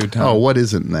you, Tom? Oh, what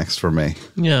isn't next for me?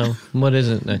 Yeah, what is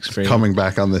it next for you? Coming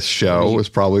back on this show is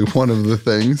probably one of the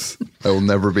things I will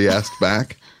never be asked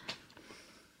back.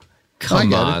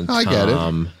 Come I on, get it. I get it.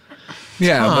 Tom.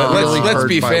 Yeah, but really let's hurt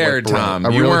be by fair, what Brett- Tom.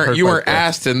 I'm You really weren't hurt you by weren't Brett.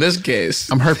 asked in this case.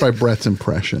 I'm hurt by Brett's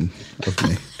impression of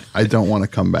me. I don't want to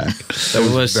come back. There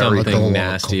was very something cool.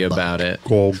 nasty about it.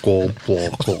 Goal.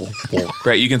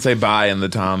 Brett, you can say bye in the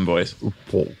Tom voice.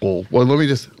 Well, let me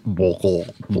just.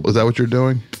 Is that what you're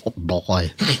doing?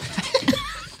 Boy.